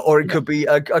 Or it could be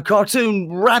a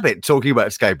cartoon rabbit talking about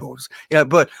skateboards.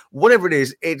 But whatever it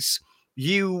is, it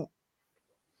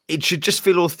should just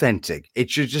feel authentic. It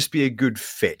should just be a good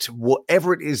fit.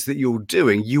 Whatever it is that you're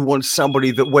doing, you want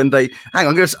somebody that when they hang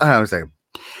on a second.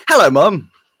 Hello, Mum.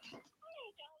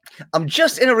 I'm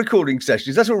just in a recording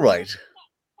session. Is that all right?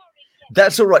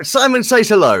 That's all right. Simon says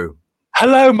hello.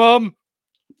 Hello, Mum.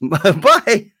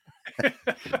 Bye.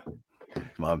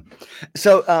 Mum.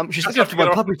 So she's looking after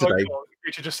my puppy today.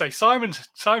 You should just say Simon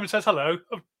says hello.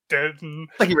 Thank you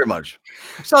very much.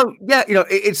 So yeah,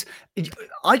 it's.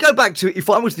 I go back to,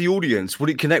 if I was the audience, would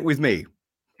it connect with me?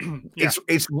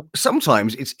 It's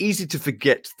sometimes it's easy to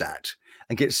forget that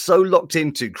and get so locked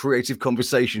into creative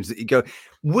conversations that you go,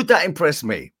 would that impress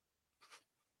me?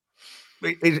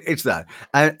 It's that,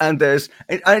 and it's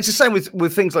the same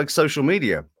with things like social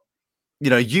media.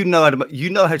 you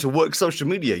know how to work social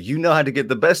media. You know how to get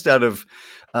the best out of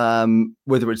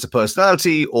whether it's a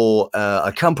personality or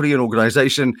a company, an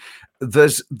organization.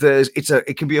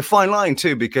 It can be a fine line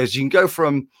too, because you can go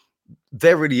from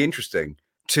they're really interesting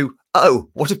to, oh,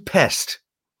 what a pest.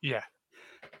 Yeah.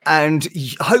 And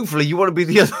hopefully you want to be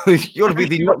the other, you want to be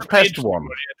the not pest one.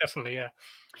 Yeah, definitely. Yeah.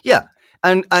 Yeah.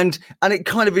 And it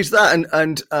kind of is that.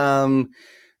 And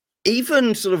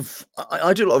even sort of,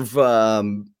 I do a lot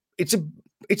of, it's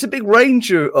a big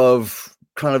range of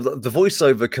kind of the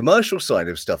voiceover commercial side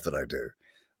of stuff that I do.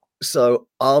 So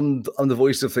I'm the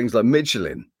voice of things like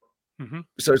Michelin. Mm-hmm.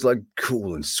 So it's like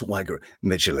cool and swagger.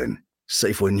 Michelin,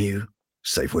 safe when new,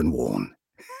 safe when worn.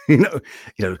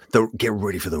 Get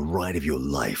ready for the ride of your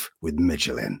life with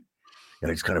Michelin.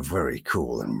 It's kind of very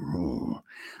cool and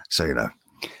so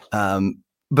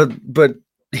but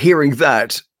hearing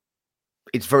that,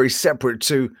 it's very separate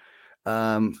to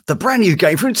the brand new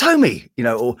game from Tomy,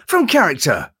 or from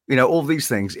Character, all these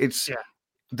things.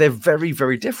 They're very,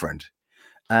 very different.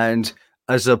 And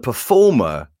as a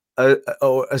performer,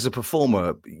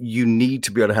 you need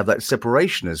to be able to have that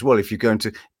separation as well. If you're going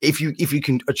to, if you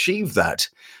can achieve that,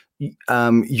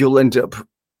 you'll end up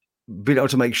being able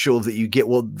to make sure that you get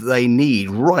what they need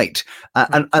right.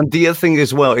 And the other thing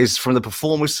as well is from the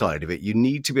performer side of it, you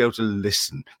need to be able to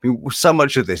listen. I mean, so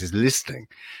much of this is listening,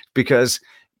 because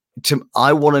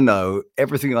I want to know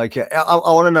everything I can. I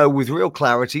want to know with real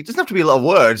clarity. It doesn't have to be a lot of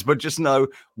words, but just know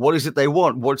what is it they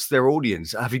want. What's their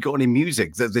audience? Have you got any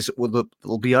music that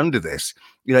will be under this?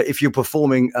 If you're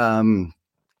performing, the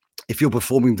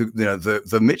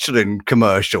Michelin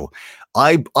commercial,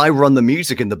 I run the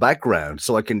music in the background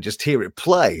so I can just hear it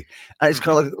play, and it's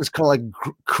kind of like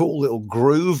cool little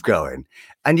groove going,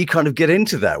 and you kind of get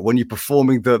into that when you're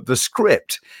performing the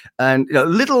script, and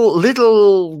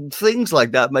little things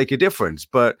like that make a difference.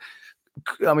 But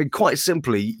I mean, quite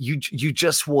simply, you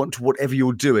just want whatever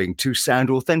you're doing to sound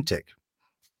authentic.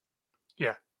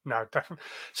 Yeah, no, definitely.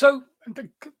 So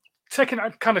taking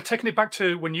it back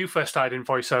to when you first started in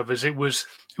voiceovers, it was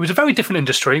a very different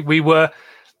industry. We were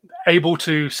able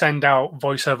to send out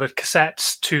voiceover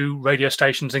cassettes to radio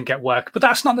stations and get work, but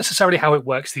that's not necessarily how it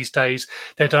works these days.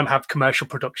 They don't have commercial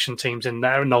production teams in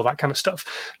there and all that kind of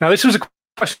stuff. Now, this was a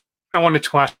question I wanted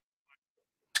to ask,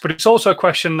 but it's also a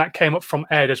question that came up from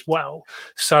Ed as well.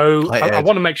 So I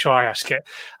want to make sure I ask it.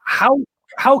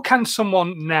 How can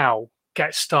someone now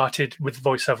get started with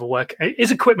voiceover work?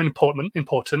 Is equipment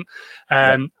important?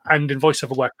 And in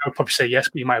voiceover work, I would probably say yes,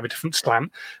 but you might have a different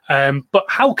slant. But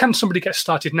how can somebody get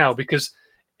started now? Because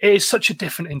it is such a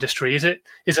different industry. Is there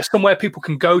somewhere people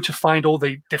can go to find all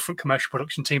the different commercial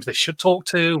production teams they should talk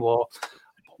to, or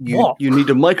what? You need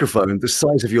a microphone the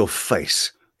size of your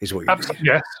face. Is what you Absolutely,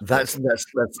 need. yes. That's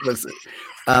it.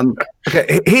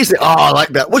 Okay, here's it. Oh, I like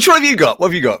that. Which one have you got? What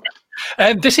have you got?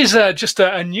 This is just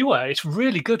a newer. It's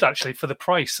really good actually for the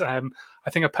price. I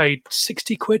think I paid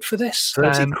 60 quid for this.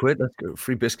 30 quid. That's good.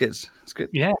 Free biscuits. That's good.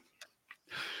 Yeah.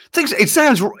 It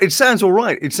sounds all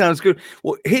right. It sounds good.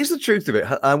 Well, here's the truth of it.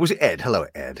 Was it Ed? Hello,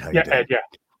 Ed. How you doing? Ed. Yeah.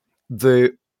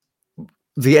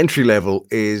 The entry level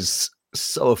is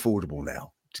so affordable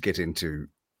now to get into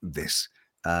this.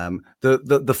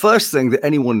 The first thing that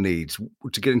anyone needs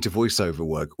to get into voiceover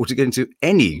work, or to get into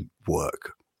any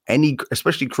work,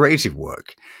 especially creative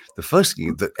work, the first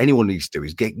thing that anyone needs to do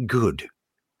is get good.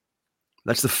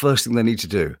 That's the first thing they need to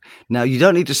do. Now, you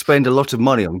don't need to spend a lot of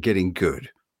money on getting good.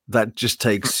 That just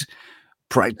takes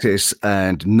practice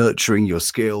and nurturing your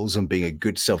skills and being a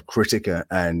good self-critic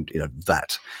and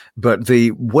that. But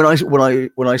when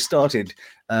I started,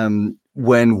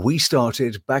 when we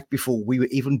started back before we were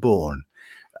even born,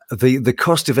 the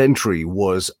cost of entry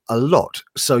was a lot.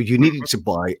 So you needed to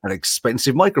buy an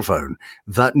expensive microphone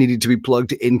that needed to be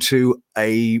plugged into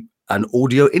an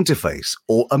audio interface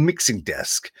or a mixing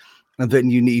desk. And then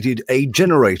you needed a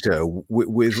generator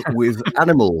with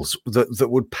animals that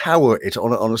would power it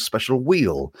on a special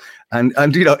wheel. And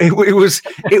the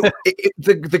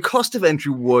cost of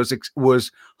entry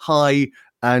was high,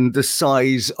 and the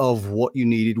size of what you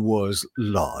needed was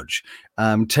large.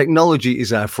 Technology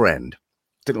is our friend.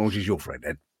 Technology is your friend,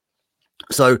 Ed.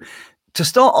 So to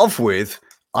start off with,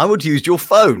 I would use your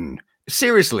phone.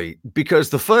 Seriously, because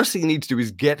the first thing you need to do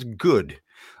is get good.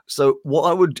 So what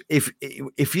I would, if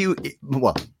you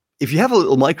have a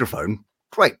little microphone,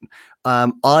 great.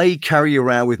 I carry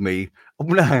around with me.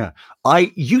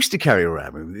 I used to carry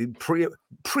around with me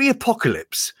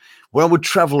pre-apocalypse, when I would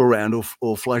travel around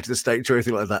or fly to the States or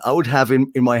anything like that. I would have in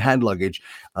my hand luggage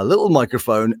a little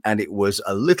microphone, and it was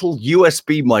a little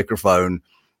USB microphone.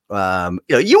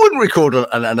 You wouldn't record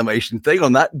an animation thing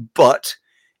on that, but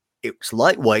it was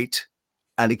lightweight,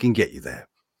 and it can get you there.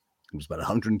 It was about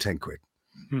 110 quid.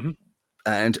 Mhm.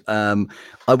 And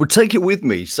I would take it with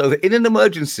me so that in an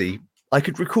emergency, I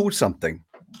could record something.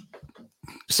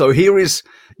 So here is,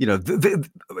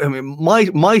 I mean,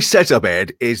 my setup,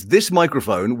 Ed, is this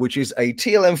microphone, which is a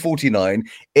TLM49.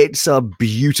 It's a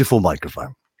beautiful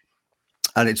microphone.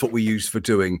 And it's what we use for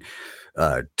doing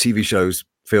TV shows,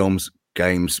 films,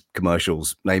 games,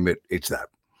 commercials, name it, it's that.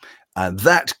 And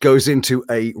that goes into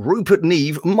a Rupert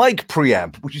Neve mic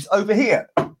preamp, which is over here.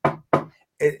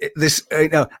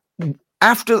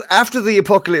 After the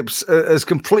apocalypse has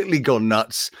completely gone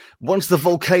nuts, once the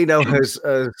volcano has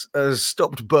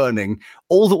stopped burning,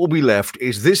 all that will be left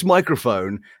is this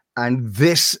microphone and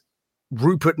this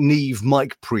Rupert Neve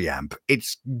mic preamp.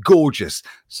 It's gorgeous.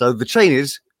 So the chain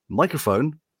is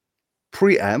microphone,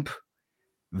 preamp,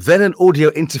 then an audio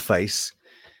interface,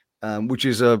 which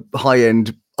is a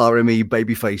high-end RME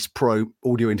Babyface Pro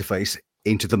audio interface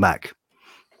into the Mac.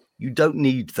 You don't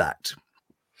need that.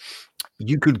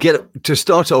 You could get to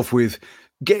start off with,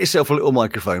 get yourself a little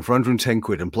microphone for 110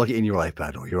 quid and plug it in your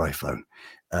iPad or your iPhone,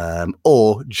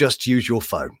 or just use your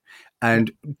phone.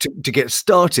 And to get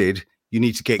started, you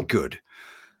need to get good,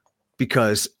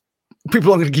 because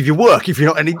people aren't going to give you work if you're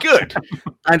not any good.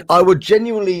 And I would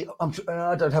genuinely,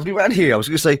 I don't have any around here. I was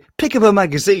going to say, pick up a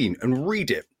magazine and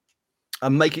read it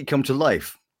and make it come to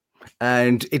life.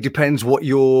 And it depends what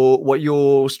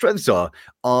your strengths are.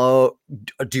 Do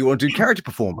you want to do character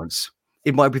performance?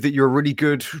 It might be that you're really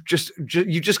good.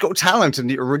 You just got talent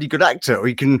and you're a really good actor,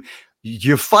 or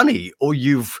you're funny, or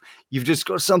you've just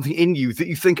got something in you that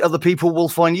you think other people will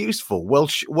find useful.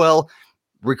 Well,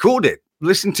 record it.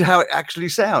 Listen to how it actually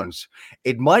sounds.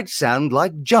 It might sound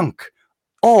like junk,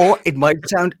 or it might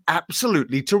sound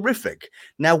absolutely terrific.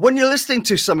 Now, when you're listening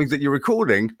to something that you're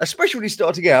recording, especially when you're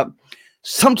starting out,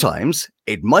 sometimes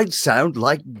it might sound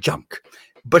like junk.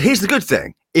 But here's the good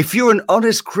thing. If you're an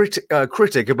honest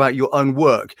critic about your own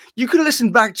work, you can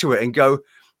listen back to it and go,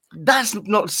 that's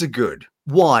not so good.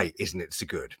 Why isn't it so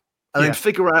good? And then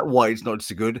figure out why it's not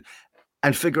so good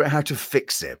and figure out how to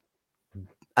fix it.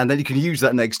 And then you can use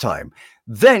that next time.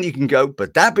 Then you can go,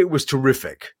 but that bit was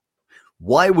terrific.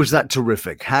 Why was that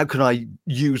terrific? How can I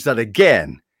use that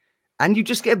again? And you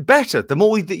just get better. The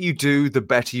more that you do, the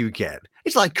better you get.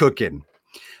 It's like cooking.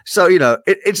 So,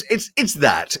 it's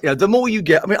that. The more you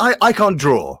get, I mean, I can't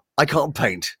draw. I can't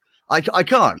paint. I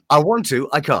can't. I want to.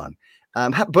 I can't.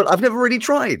 But I've never really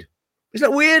tried. Is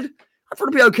that weird? I thought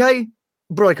it'd be okay,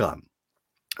 but I can't.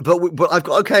 But I've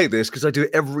got okay at this because I do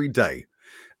it every day.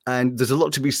 And there's a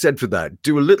lot to be said for that.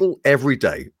 Do a little every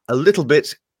day. A little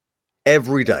bit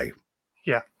every day.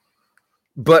 Yeah.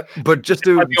 But just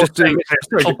do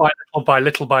little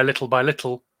by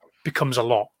little becomes a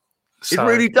lot. So. It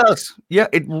really does. Yeah,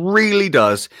 it really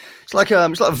does. It's like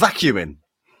vacuuming.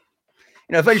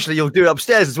 Eventually you'll do it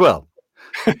upstairs as well.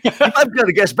 I've got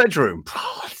a guest bedroom.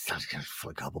 Oh, that's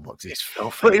full of cardboard boxes. It's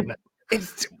filthy, isn't it?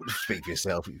 Speak for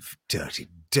yourself, you dirty,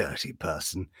 dirty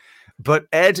person. But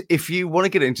Ed, if you want to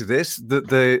get into this,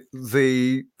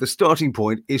 the starting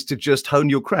point is to just hone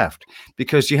your craft,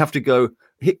 because you have to go.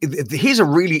 Here's a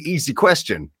really easy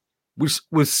question.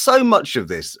 With so much of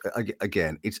this,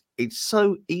 again, it's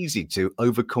so easy to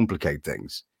overcomplicate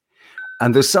things.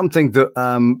 And there's something that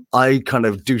I kind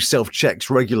of do self-checks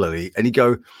regularly, and you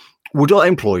go, would I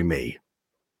employ me?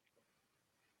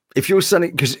 If you're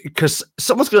sending, because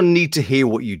someone's going to need to hear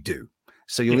what you do.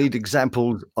 So you'll need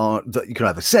examples that you can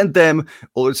either send them,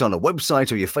 or it's on a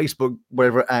website or your Facebook,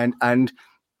 wherever, and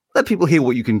let people hear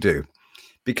what you can do.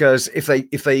 Because if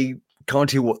they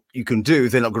can't hear what you can do,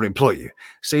 they're not going to employ you.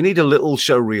 So you need a little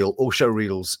show reel or show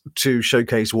reels to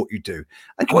showcase what you do.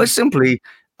 And quite simply,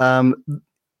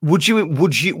 would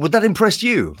that impress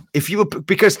you if you were,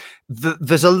 because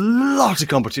there's a lot of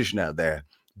competition out there,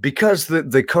 because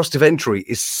the cost of entry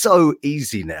is so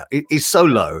easy now, it is so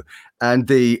low, and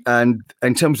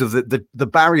in terms of the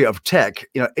barrier of tech,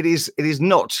 it is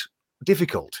not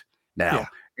difficult now. Yeah.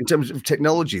 In terms of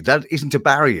technology, that isn't a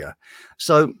barrier.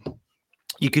 So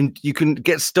you can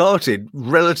get started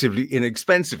relatively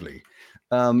inexpensively.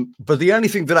 But the only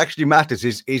thing that actually matters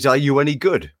is are you any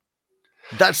good?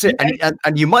 That's it.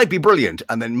 And you might be brilliant,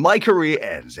 and then my career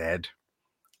ends, Ed.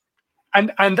 And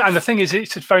the thing is,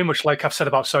 it's very much like I've said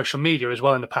about social media as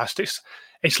well in the past.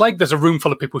 It's like there's a room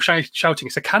full of people shouting.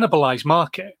 It's a cannibalized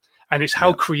market. And it's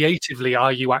how creatively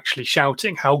are you actually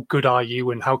shouting? How good are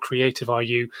you, and how creative are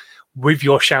you with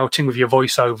your shouting, with your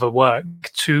voiceover work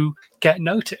to get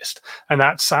noticed? And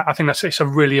I think it's a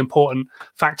really important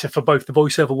factor for both the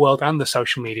voiceover world and the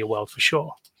social media world, for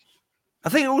sure. I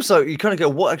think also you kind of go,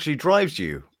 what actually drives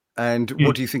you, and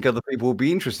what do you think other people will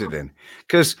be interested in?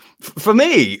 Because for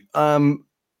me,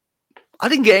 I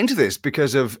didn't get into this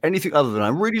because of anything other than I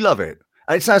really love it.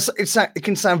 And it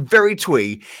can sound very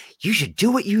twee. You should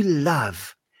do what you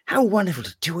love. How wonderful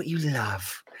to do what you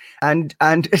love. And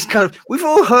it's kind of, we've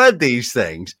all heard these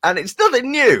things, and it's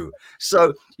nothing new.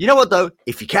 So you know what though?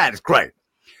 If you can, it's great.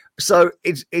 So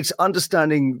it's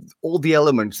understanding all the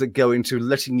elements that go into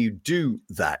letting you do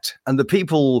that, and the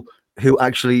people who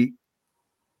actually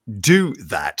do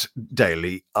that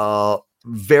daily are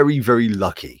very, very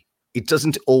lucky. It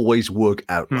doesn't always work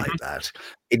out like that.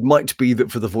 It might be that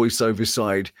for the voiceover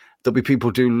side, there'll be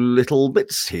people do little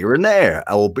bits here and there,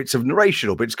 or bits of narration,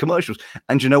 or bits of commercials.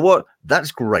 And you know what?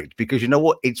 That's great, because you know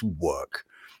what? It's work.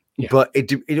 Yeah. But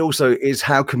it also is,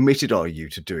 how committed are you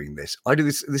to doing this? I do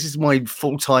this. This is my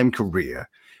full-time career.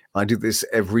 I do this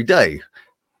every day.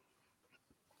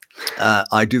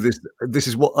 I do this. This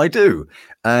is what I do.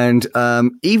 And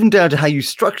even down to how you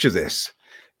structure this,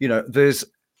 you know,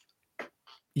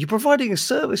 you're providing a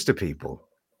service to people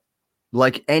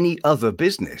like any other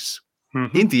business.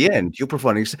 In the end, you're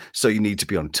providing, so you need to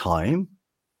be on time.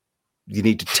 You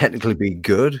need to technically be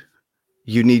good.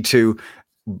 You need to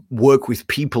work with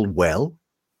people well.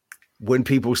 When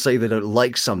people say they don't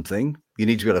like something, you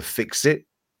need to be able to fix it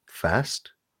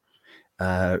fast.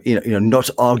 You know, not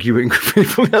arguing with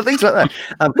people, things like that.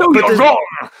 No, you're wrong.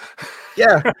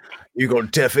 Yeah, you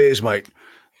got deaf ears, mate.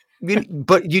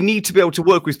 But you need to be able to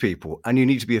work with people, and you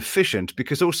need to be efficient,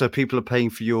 because also people are paying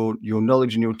for your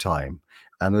knowledge and your time.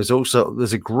 And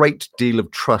there's a great deal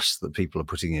of trust that people are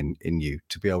putting in you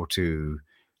to be able to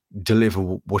deliver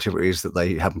whatever it is that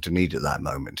they happen to need at that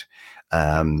moment.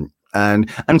 And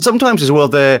sometimes as well,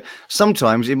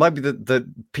 sometimes it might be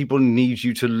that people need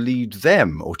you to lead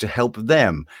them or to help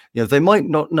them. You know, they might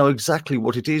not know exactly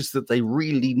what it is that they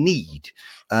really need.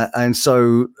 And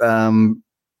so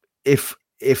if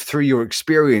through your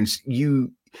experience,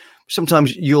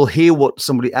 sometimes you'll hear what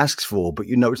somebody asks for, but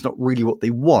you know it's not really what they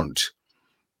want.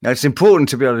 Now, it's important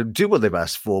to be able to do what they've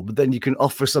asked for, but then you can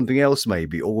offer something else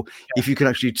maybe, or if you can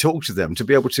actually talk to them, to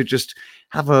be able to just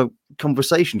have a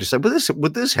conversation to say,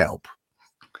 would this help?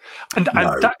 And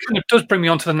that kind of does bring me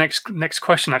on to the next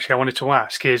question, actually, I wanted to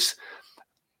ask is,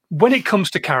 when it comes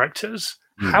to characters,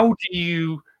 how do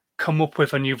you come up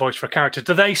with a new voice for a character?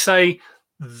 Do they say,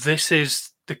 this is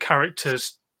the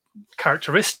character's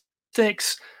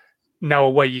characteristics, now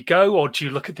away you go? Or do you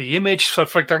look at the image? So,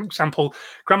 for example,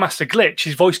 Grandmaster Glitch,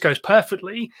 his voice goes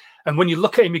perfectly. And when you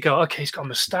look at him, you go, okay, he's got a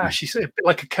mustache. He's a bit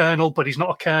like a colonel, but he's not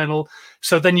a colonel.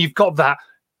 So then you've got that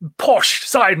posh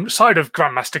side of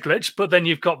Grandmaster Glitch, but then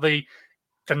you've got the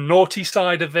naughty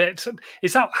side of it.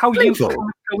 Is that how you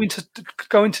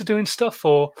go into doing stuff,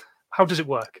 or how does it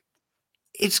work?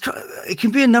 It can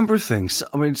be a number of things.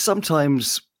 I mean,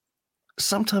 sometimes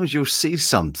you'll see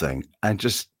something and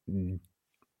just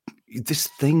this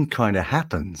thing kind of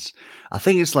happens. I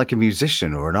think it's like a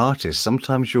musician or an artist.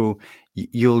 Sometimes you'll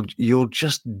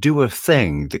just do a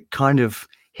thing that kind of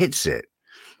hits it.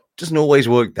 Doesn't always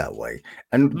work that way.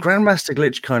 And Grandmaster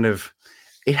Glitch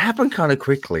it happened kind of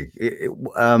quickly. It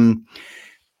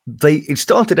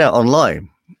started out online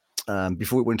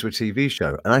before it went to a TV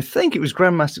show, and I think it was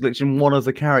Grandmaster Glitch and one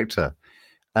other character,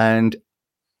 and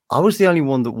I was the only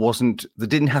one that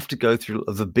didn't have to go through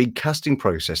the big casting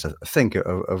process, I think,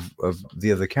 of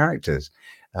the other characters.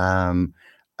 And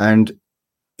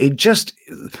it just,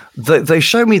 they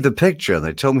showed me the picture, and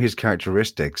they told me his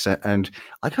characteristics, and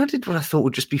I kind of did what I thought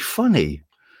would just be funny.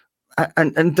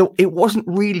 And it wasn't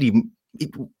really,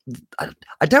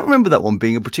 I don't remember that one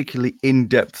being a particularly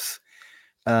in-depth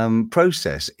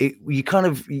process.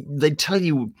 They tell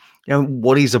you,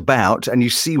 what he's about, and you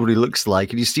see what he looks like,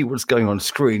 and you see what's going on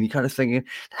screen. You're kind of thinking,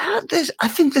 I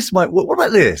think this might work. What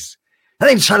about this? And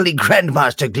then suddenly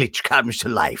Grandmaster Glitch comes to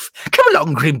life. Come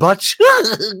along, Grimbots.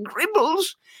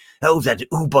 Grimbles. Oh, that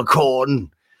Ubercorn.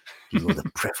 You know the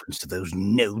preference to those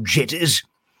no jitters.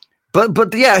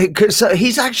 But yeah, so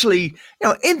he's actually,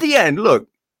 in the end, look,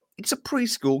 it's a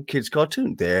preschool kids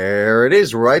cartoon. There it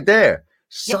is, right there.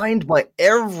 Signed by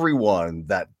everyone,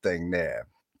 that thing there.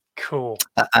 Cool.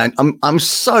 And I'm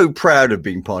so proud of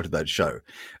being part of that show.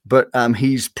 But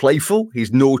he's playful,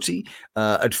 he's naughty.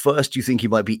 At first you think he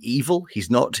might be evil. He's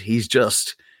not. He's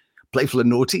just playful and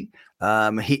naughty.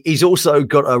 He's also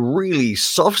got a really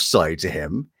soft side to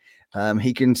him.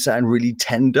 He can sound really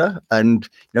tender, and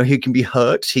he can be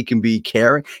hurt, he can be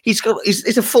caring. He's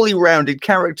a fully rounded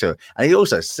character, and he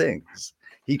also sings.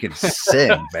 He can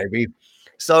sing, baby.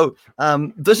 So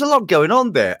there's a lot going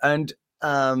on there, and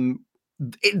the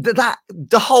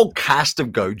whole cast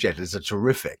of Go-Jetters are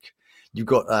terrific. You've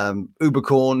got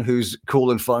Ubercorn, who's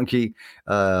cool and funky,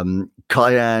 Kyan,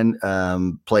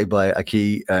 played by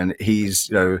Aki, and he's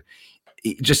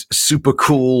just super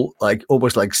cool, like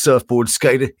almost like surfboard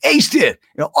skater. Aced it,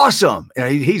 awesome.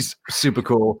 He's super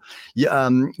cool. Yeah.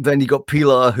 Then you got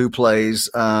Pilar, who plays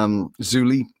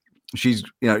Zuli. She's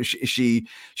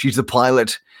she's the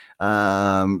pilot.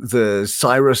 The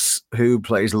Cyrus, who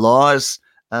plays Lars.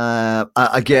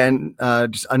 Again,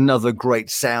 just another great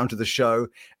sound to the show.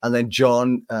 And then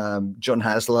John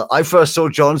Hasler. I first saw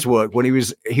John's work when he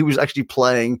was actually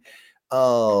playing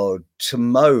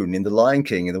Timon in The Lion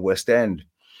King in the West End,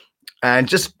 and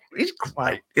just he's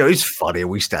great. He's funny.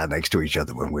 We stand next to each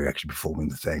other when we're actually performing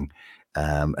the thing,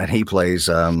 and he plays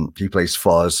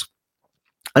Foz.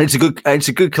 And it's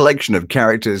a good collection of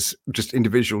characters, just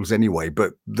individuals anyway.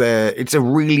 But it's a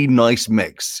really nice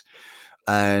mix,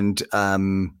 and a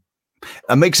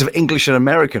mix of English and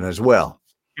American as well,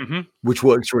 which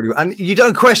works really well. And you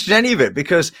don't question any of it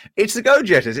because it's the Go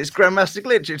Jetters, it's Grandmaster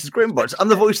Glitch, it's the Grimbots. I'm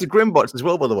the voice of the Grimbots as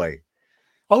well, by the way.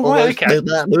 Oh, right, okay. And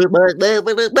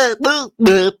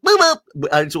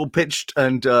it's all pitched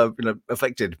and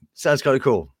affected. Sounds kind of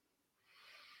cool.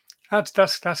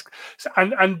 That's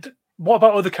and what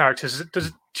about other characters?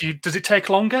 Does it take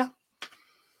longer?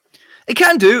 It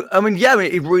can do. I mean,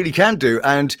 it really can do.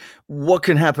 And what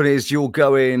can happen is you'll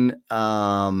go in.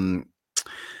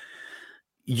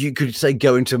 You could say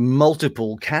go into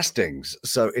multiple castings.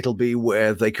 So it'll be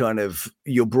where they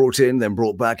you're brought in, then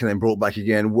brought back, and then brought back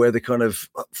again, where they're kind of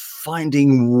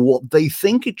finding what they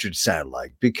think it should sound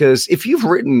like. Because if you've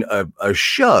written a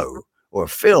show or a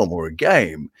film or a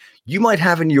game, you might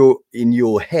have in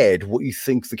your head what you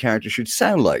think the character should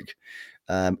sound like.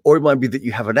 Or it might be that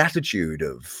you have an attitude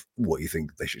of what you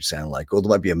think they should sound like. Or there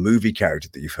might be a movie character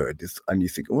that you've heard and you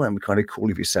think, oh, I'm kind of cool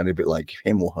if you sounded a bit like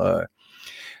him or her.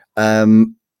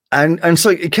 And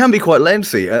so it can be quite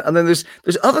lengthy. And then there's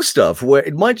other stuff where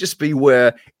it might just be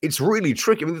where it's really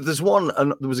tricky. I mean,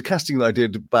 there was a casting that I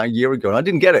did about a year ago and I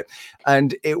didn't get it.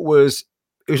 And it was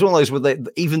one of those where they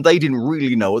didn't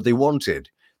really know what they wanted.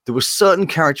 There were certain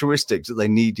characteristics that they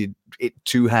needed it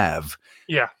to have.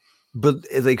 Yeah. But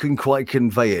they couldn't quite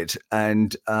convey it.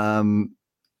 And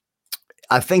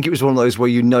I think it was one of those where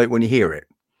you know it when you hear it,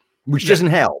 which doesn't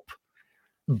help.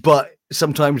 But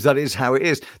sometimes that is how it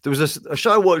is. There was a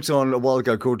show I worked on a while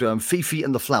ago called Fifi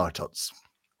and the Flower Tots.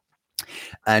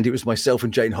 And it was myself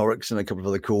and Jane Horrocks and a couple of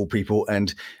other cool people.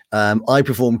 And I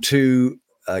performed two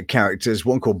characters,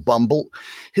 one called Bumble,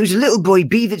 who's a little boy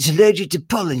bee that's allergic to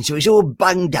pollen, so he's all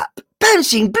bunged up.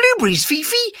 Bouncing blueberries,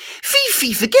 Fifi.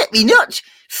 Fifi, forget me not.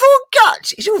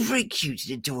 Forgot. It's all very cute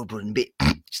and adorable and a bit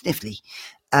sniffly.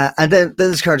 And then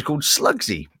there's a character called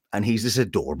Slugsy, and he's this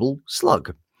adorable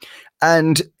slug.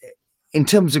 And in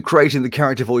terms of creating the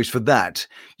character voice for that,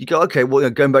 you go, okay, well,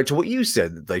 going back to what you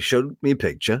said, they showed me a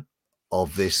picture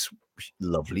of this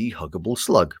lovely, huggable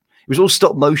slug. It was all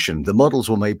stop motion. The models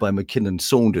were made by McKinnon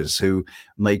Saunders, who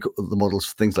make the models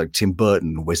for things like Tim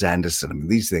Burton, Wes Anderson. I mean,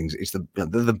 these things, they're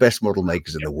the best model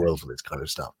makers in the world for this kind of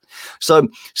stuff. So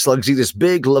Slugsy, this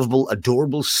big, lovable,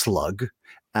 adorable slug,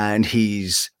 and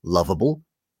he's lovable,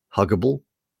 huggable,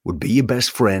 would be your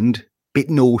best friend, bit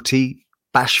naughty,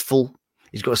 bashful.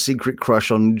 He's got a secret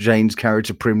crush on Jane's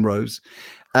character Primrose.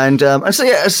 And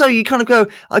so you kind of go,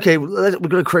 okay, we're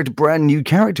going to create a brand new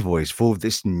character voice for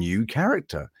this new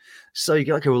character. So you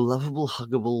go, okay, well, lovable,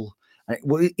 huggable.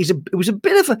 Well, he was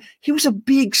a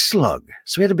big slug,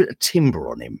 so he had a bit of timber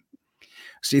on him.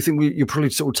 So you think you probably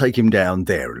sort of take him down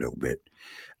there a little bit.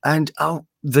 And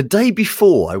the day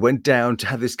before I went down to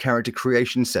have this character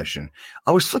creation session,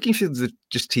 I was flicking through the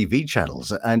just TV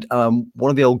channels, and one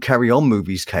of the old Carry On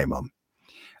movies came on.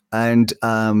 And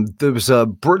there was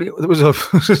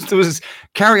this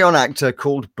Carry On actor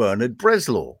called Bernard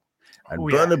Bresslaw. And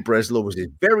Bernard Bresslaw was a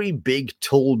very big,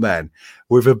 tall man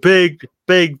with a big,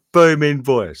 big, booming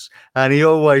voice. And he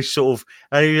always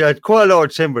and he had quite a lot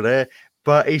of timber there,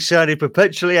 but he sounded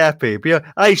perpetually happy. But,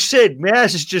 hey, Sid, my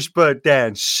house has just burnt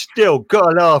down. Still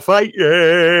got a laugh, ain't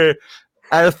you?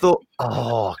 And I thought,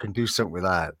 I can do something with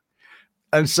that.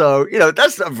 And so,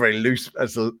 that's not very loose.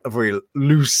 That's a very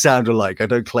loose sound alike. I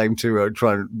don't claim to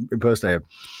try and impersonate him.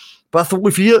 But I thought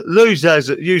if you use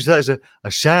that as a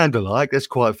sound alike, that's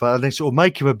quite fun. And then sort of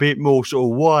make him a bit more sort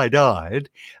of wide-eyed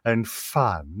and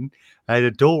fun and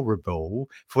adorable.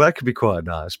 Well, that could be quite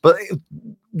nice. But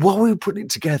while we were putting it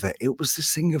together, it was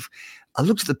this thing of, I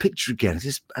looked at the picture again.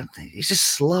 It's a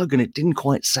slug, and it didn't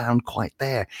quite sound quite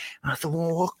there. And I thought,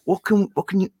 well, what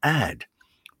can you add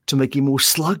to make him more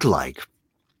slug-like?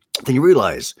 Then you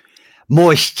realise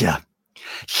moisture.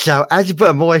 So as you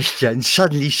put moisture, and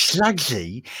suddenly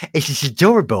Slugsy is this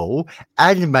adorable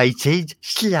animated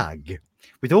slug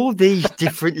with all these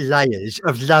different layers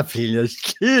of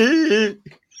loveliness.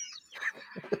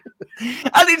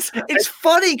 And it's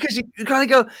funny because you kind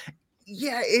of go,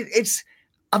 yeah, it's.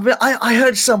 I mean, I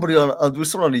heard somebody there was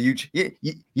someone on the YouTube.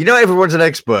 You know, everyone's an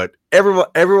expert.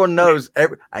 Everyone knows,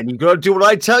 and you got to do what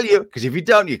I tell you, because if you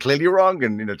don't, you're clearly wrong.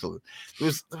 And there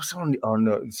was someone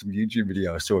on some YouTube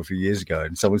video I saw a few years ago,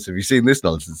 and someone said, "Have you seen this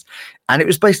nonsense?" And it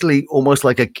was basically almost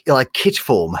like kit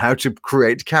form, how to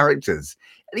create characters.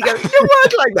 And you go, "It don't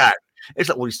work like that." It's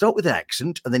like, well, you start with an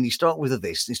accent, and then you start with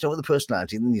this, and you start with the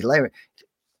personality, and then you layer it.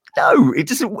 No, it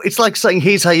doesn't. It's like saying,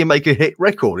 "Here's how you make a hit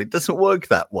record." It doesn't work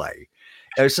that way.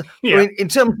 So, I mean, in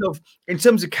terms of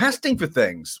casting for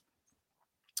things,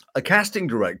 a casting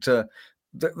director,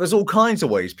 there's all kinds of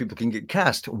ways people can get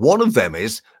cast. One of them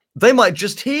is they might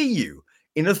just hear you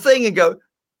in a thing and go,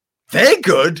 "They're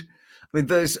good." I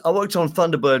mean, I worked on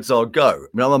Thunderbirds Are Go. I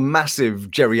mean, I'm a massive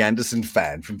Jerry Anderson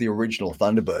fan from the original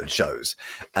Thunderbird shows,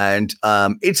 and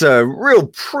it's a real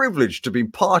privilege to be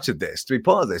part of this.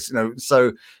 You know,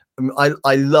 so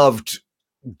I loved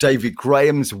David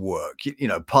Graham's work, you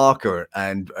know, Parker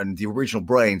and the original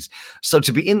Brains. So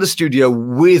to be in the studio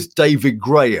with David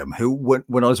Graham, who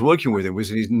when I was working with him was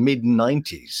in his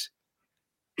mid-90s,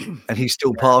 and he's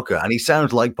still Parker, and he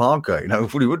sounds like Parker, you know,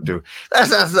 what he would do.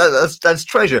 That's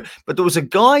treasure. But there was a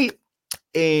guy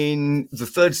in the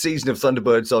third season of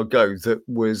Thunderbirds Are Go that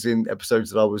was in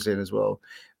episodes that I was in as well.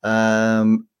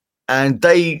 And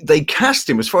they cast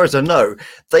him, as far as I know.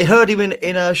 They heard him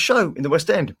in a show in the West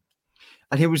End.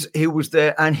 And he was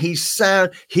there, and he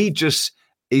sounded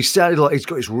like he's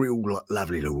got this real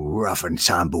lovely little rough and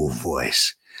tumble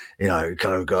voice, you know.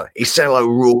 He sounded like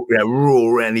raw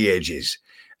around the edges.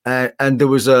 And there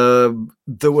was a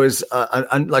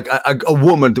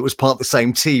woman that was part of the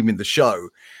same team in the show,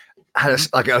 had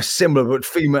a similar but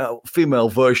female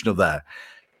version of that.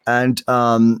 And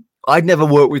I'd never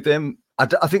worked with him.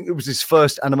 I think it was his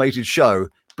first animated show,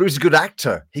 but he was a good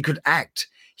actor. He could act.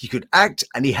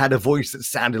 And he had a voice that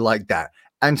sounded like that.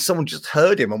 And someone just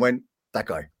heard him and went, "That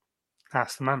guy.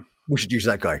 That's the man. We should use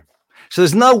that guy." So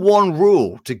there's no one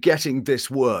rule to getting this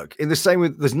work. In the same way,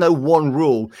 there's no one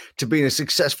rule to being a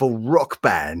successful rock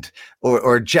band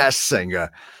or a jazz singer.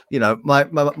 You know, my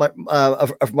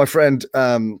friend,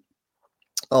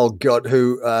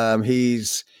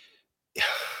 he's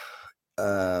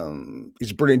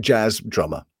a brilliant jazz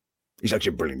drummer. He's actually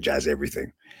a brilliant jazz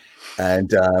everything.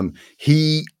 And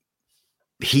he,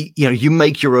 you know, you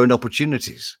make your own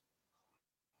opportunities.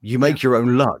 You make your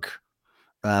own luck.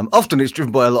 Often it's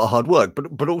driven by a lot of hard work,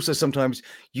 but also sometimes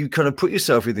you kind of put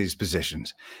yourself in these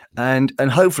positions, and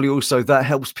hopefully also that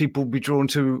helps people be drawn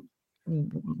to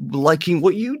liking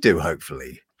what you do.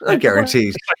 Hopefully, I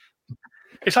guarantee.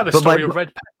 It's like the story of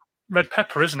Red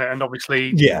Pepper, isn't it? And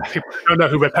obviously, people don't know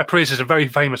who Red Pepper is. It's a very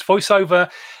famous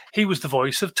voiceover. He was the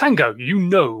voice of Tango. You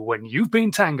know when you've been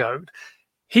tangoed.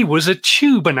 He was a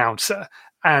tube announcer,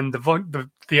 and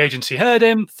the agency heard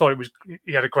him, thought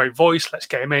he had a great voice. Let's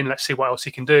get him in. Let's see what else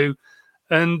he can do.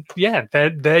 And yeah,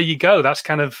 there you go. That's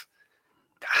kind of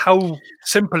how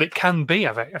simple it can be,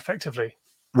 effectively.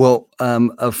 Well,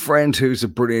 a friend who's a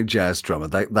brilliant jazz drummer,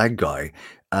 that guy,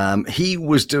 he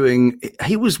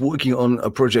was working on a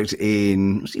project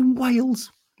in Wales.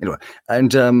 Anyway,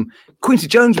 and Quincy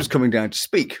Jones was coming down to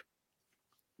speak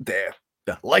there,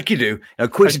 like you do. Now,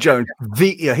 Quincy Jones,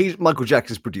 he's Michael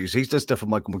Jackson's producer. He's done stuff for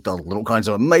Michael McDonald and all kinds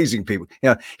of amazing people. You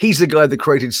know, he's the guy that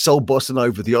created Soul Bossa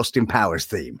Nova, the Austin Powers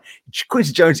theme.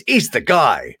 Quincy Jones is the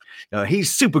guy. You know,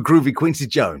 he's super groovy Quincy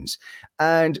Jones.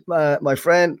 And my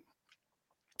friend,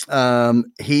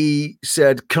 he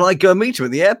said, "Can I go meet him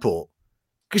at the airport?"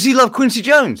 Because he loved Quincy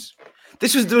Jones.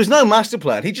 There was no master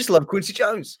plan. He just loved Quincy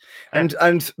Jones. And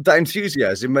that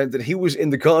enthusiasm meant that he was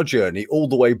in the car journey all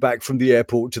the way back from the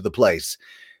airport to the place.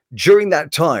 During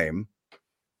that time,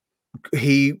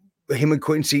 him and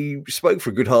Quincy spoke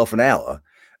for a good half an hour,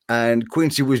 and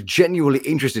Quincy was genuinely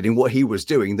interested in what he was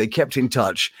doing. They kept in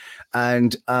touch,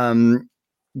 and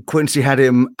Quincy had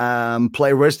him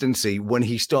play residency when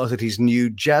he started his new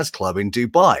jazz club in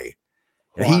Dubai.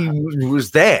 Wow. He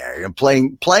was there and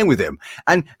playing with him,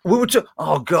 and we were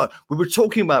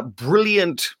talking about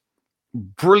brilliant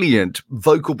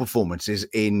vocal performances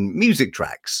in music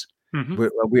tracks. Mm-hmm.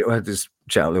 We had this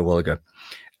chat a little while ago,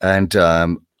 and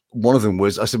one of them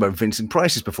was I said about Vincent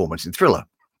Price's performance in Thriller.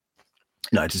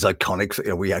 No, it is iconic.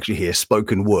 You know, we actually hear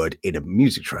spoken word in a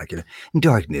music track. You know,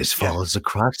 darkness falls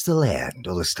across the land,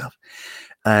 all this stuff,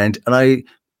 and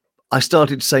I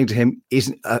started saying to him,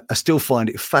 I still find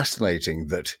it fascinating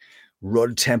that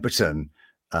Rod Temperton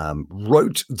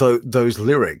wrote those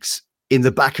lyrics in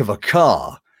the back of a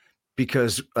car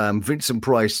because Vincent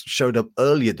Price showed up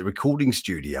early at the recording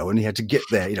studio and he had to get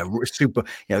there, super,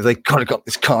 they kind of got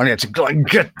this car and he had to go and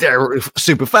get there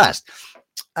super fast.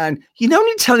 And when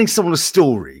you're telling someone a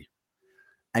story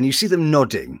and you see them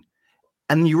nodding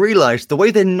and you realize the way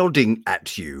they're nodding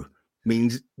at you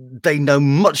means they know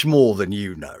much more than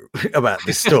you know about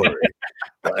this story.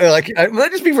 Like, they'll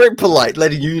just be very polite,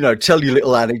 letting tell you a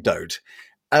little anecdote.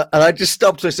 And I just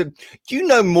stopped and I said, you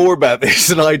know more about this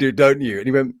than I do, don't you?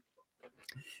 And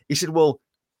he said, well,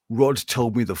 Rod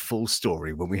told me the full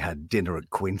story when we had dinner at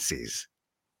Quincy's.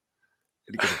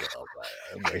 And he goes, oh,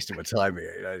 man, I'm wasting my time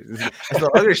here. I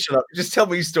thought, I'm going to shut up. Just tell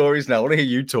me stories now. I want to hear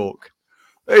you talk.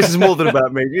 This is more than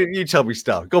about me. You tell me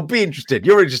stuff. Go, be interested.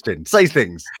 You're interested. Say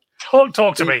things.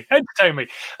 Talk to me. Entertain me.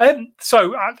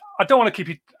 So I don't want to keep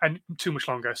you too much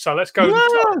longer. So let's go to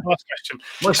the last question.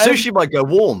 My sushi might go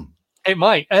warm. It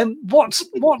might. What's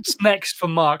next for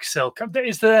Mark Silk?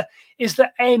 Is there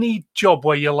any job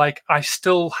where you're like, I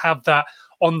still have that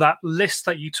on that list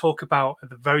that you talk about at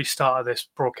the very start of this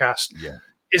broadcast? Yeah.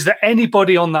 Is there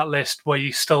anybody on that list where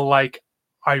you still like,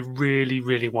 I really,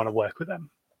 really want to work with them?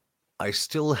 I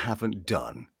still haven't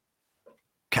done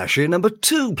cashier number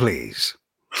 2, please.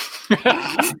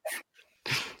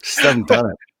 Still haven't done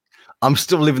it. I'm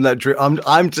still living that dream.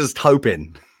 I'm just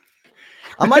hoping.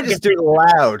 I might just do it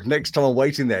loud next time I'm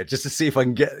waiting there, just to see if I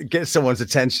can get someone's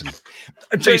attention.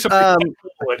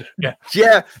 Yeah.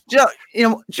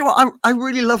 I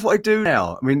really love what I do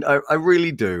now. I mean, I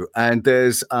really do. And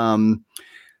there's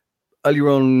earlier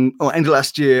on, end of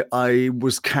last year, I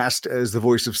was cast as the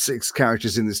voice of 6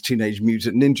 characters in this Teenage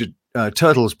Mutant Ninja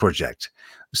Turtles project.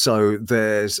 So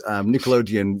there's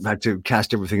Nickelodeon had to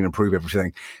cast everything and approve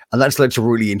everything. And that's led to a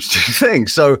really interesting thing.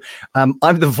 So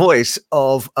I'm the voice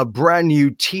of a brand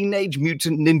new Teenage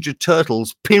Mutant Ninja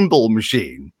Turtles pinball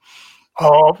machine.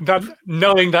 Oh,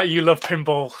 knowing that you love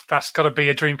pinball, that's got to be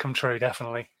a dream come true,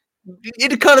 definitely.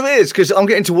 It kind of is, because I'm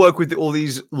getting to work with all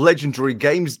these legendary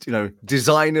games,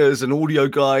 designers and audio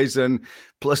guys, and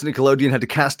plus Nickelodeon had to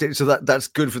cast it, so that's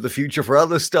good for the future. For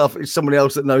other stuff, it's somebody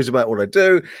else that knows about what I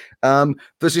do.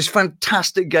 There's this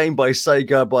fantastic game by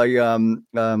Sega,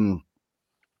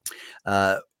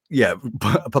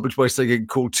 published by Sega,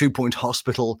 called 2 Point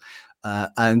Hospital.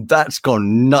 And that's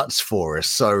gone nuts for us.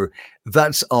 So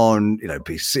that's on,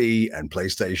 PC and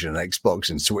PlayStation and Xbox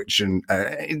and Switch and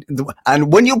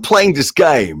when you're playing this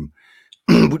game,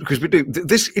 because we do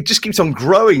this, it just keeps on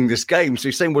growing. This game. So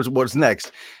you're saying what's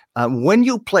next? When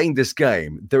you're playing this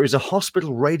game, there is a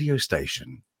hospital radio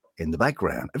station in the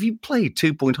background. Have you played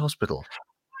 2 Point Hospital?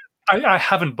 I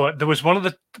haven't, but there was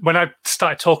when I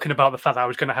started talking about the fact that I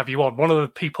was going to have you on, one of the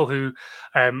people who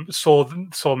saw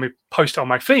me post it on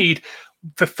my feed,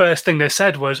 the first thing they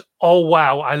said was, "Oh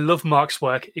wow, I love Mark's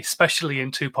work, especially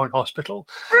in 2 Point Hospital."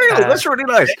 Really, that's really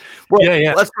nice. Well,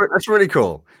 yeah, that's really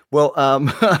cool. Well,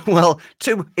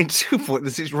 in 2 Point,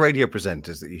 there's these radio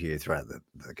presenters that you hear throughout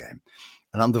the game,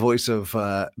 and I'm the voice of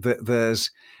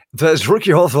There's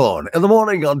Ricky Hawthorne in the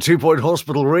morning on 2 Point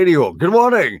Hospital Radio. Good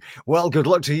morning. Well, good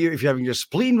luck to you if you're having your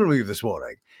spleen removed this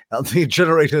morning. And the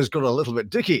generator's got a little bit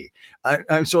dicky.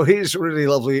 And so he's really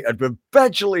lovely and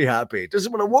perpetually happy.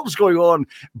 Doesn't matter what's going on,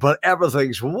 but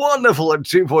everything's wonderful at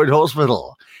 2 Point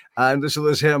Hospital. And so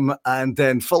there's him. And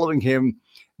then following him,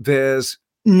 there's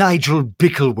Nigel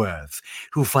Bickleworth,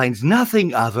 who finds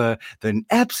nothing other than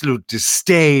absolute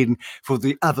disdain for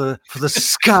the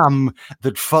scum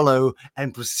that follow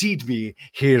and precede me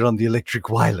here on the Electric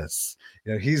Wireless.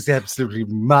 He's absolutely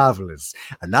marvelous.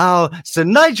 And now, Sir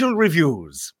Nigel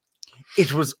reviews.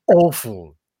 It was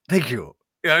awful. Thank you.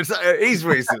 He's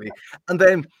very silly. And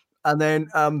then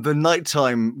the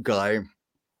nighttime guy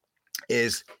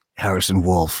is Harrison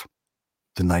Wolf,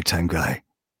 the nighttime guy.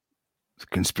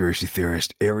 Conspiracy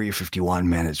theorist, Area 51,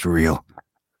 man, it's real.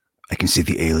 I can see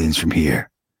the aliens from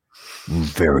here.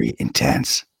 Very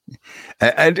intense.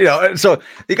 And so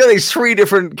you got these 3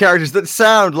 different characters that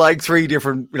sound like 3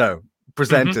 different,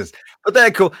 presenters. But they're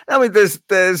cool. I mean, there's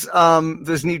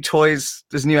new toys,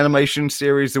 there's new animation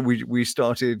series that we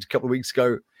started a couple of weeks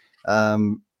ago.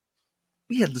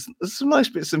 There's some nice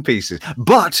bits and pieces.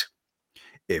 But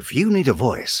if you need a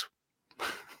voice,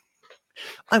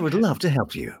 I would love to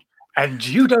help you. And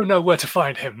you don't know where to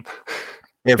find him.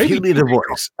 If you need a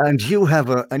voice and you have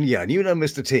you know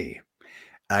Mr. T,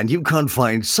 and you can't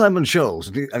find Simon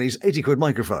Scholes and his 80 quid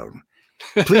microphone,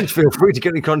 please feel free to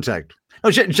get in contact.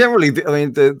 No, generally, I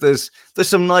mean, there's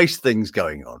some nice things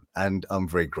going on, and I'm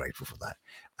very grateful for that.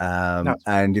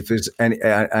 And if there's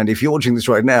and if you're watching this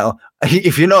right now,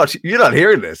 if you're not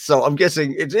hearing this, so I'm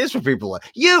guessing it is for people like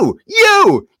you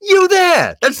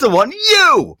there. That's the one.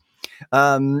 You.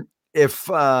 If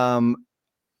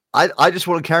I just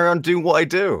want to carry on doing what I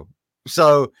do.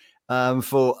 So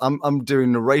I'm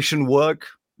doing narration work,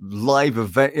 live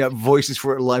event, voices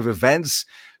for live events,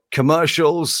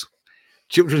 commercials,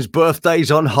 children's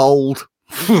birthdays on hold,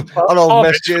 on old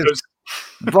messages.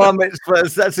 Bar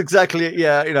mitzvahs, that's exactly it.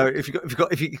 Yeah, if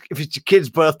it's your kid's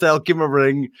birthday, I'll give them a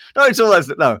ring. No, it's all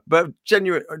that. No, but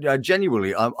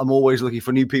genuinely, I'm always looking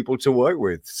for new people to work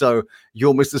with. So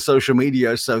you're Mr. Social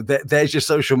Media. So there's your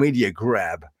social media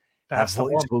grab. That's the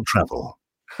voice will travel.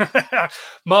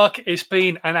 Mark, it's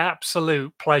been an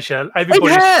absolute pleasure.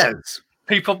 Everybody,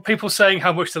 people saying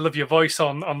how much they love your voice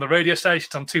on the radio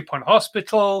stations, on 2 Point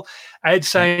Hospital. Ed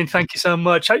saying thank you so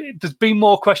much. There's been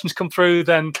more questions come through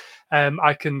than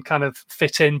I can kind of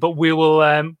fit in, but we will.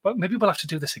 But maybe we'll have to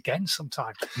do this again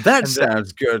sometime. That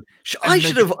sounds good. I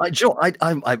should have. I should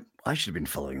have been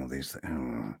following all these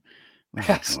things.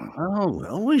 Yes. Oh,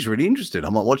 always really interested. I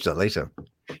might watch that later.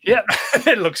 Yeah,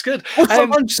 it looks good. What's for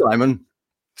lunch, Simon?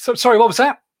 So sorry, what was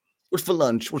that? What's for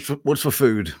lunch? What's for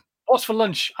food? What's for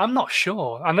lunch? I'm not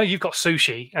sure. I know you've got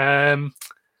sushi.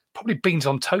 Probably beans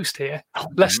on toast here. Oh,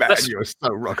 you're so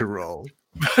rock and roll.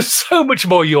 So much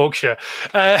more Yorkshire.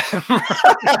 Right,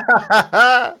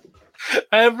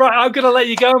 I'm going to let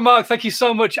you go, Mark. Thank you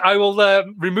so much. I will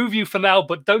remove you for now,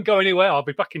 but don't go anywhere. I'll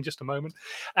be back in just a moment.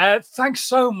 Thanks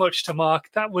so much to Mark.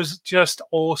 That was just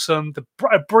awesome.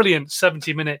 A brilliant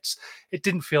 70 minutes. It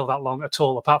didn't feel that long at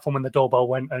all, apart from when the doorbell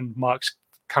went and Mark's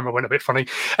camera went a bit funny.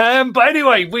 But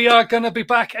anyway, we are going to be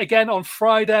back again on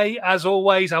Friday. As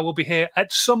always, I will be here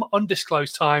at some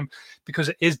undisclosed time because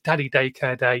it is Daddy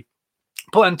Daycare Day.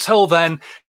 But until then,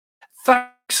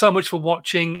 thanks so much for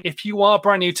watching. If you are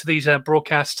brand new to these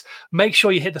broadcasts, make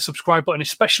sure you hit the subscribe button,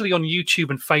 especially on YouTube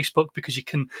and Facebook, because you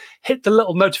can hit the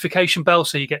little notification bell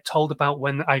so you get told about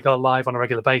when I go live on a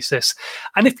regular basis.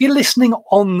 And if you're listening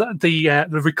on the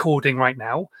recording right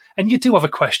now, and you do have a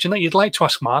question that you'd like to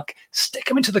ask Mark, stick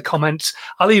them into the comments.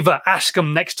 I'll either ask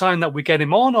him next time that we get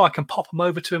him on, or I can pop him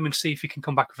over to him and see if he can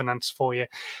come back with an answer for you.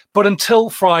 But until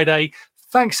Friday,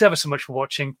 thanks ever so much for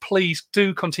watching. Please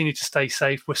do continue to stay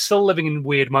safe. We're still living in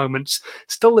weird moments,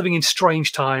 still living in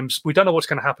strange times. We don't know what's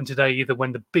going to happen today, either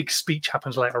when the big speech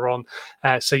happens later on.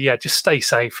 So yeah, just stay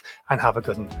safe and have a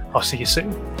good one. I'll see you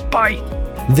soon. Bye.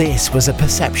 This was a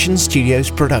Perception Studios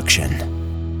production.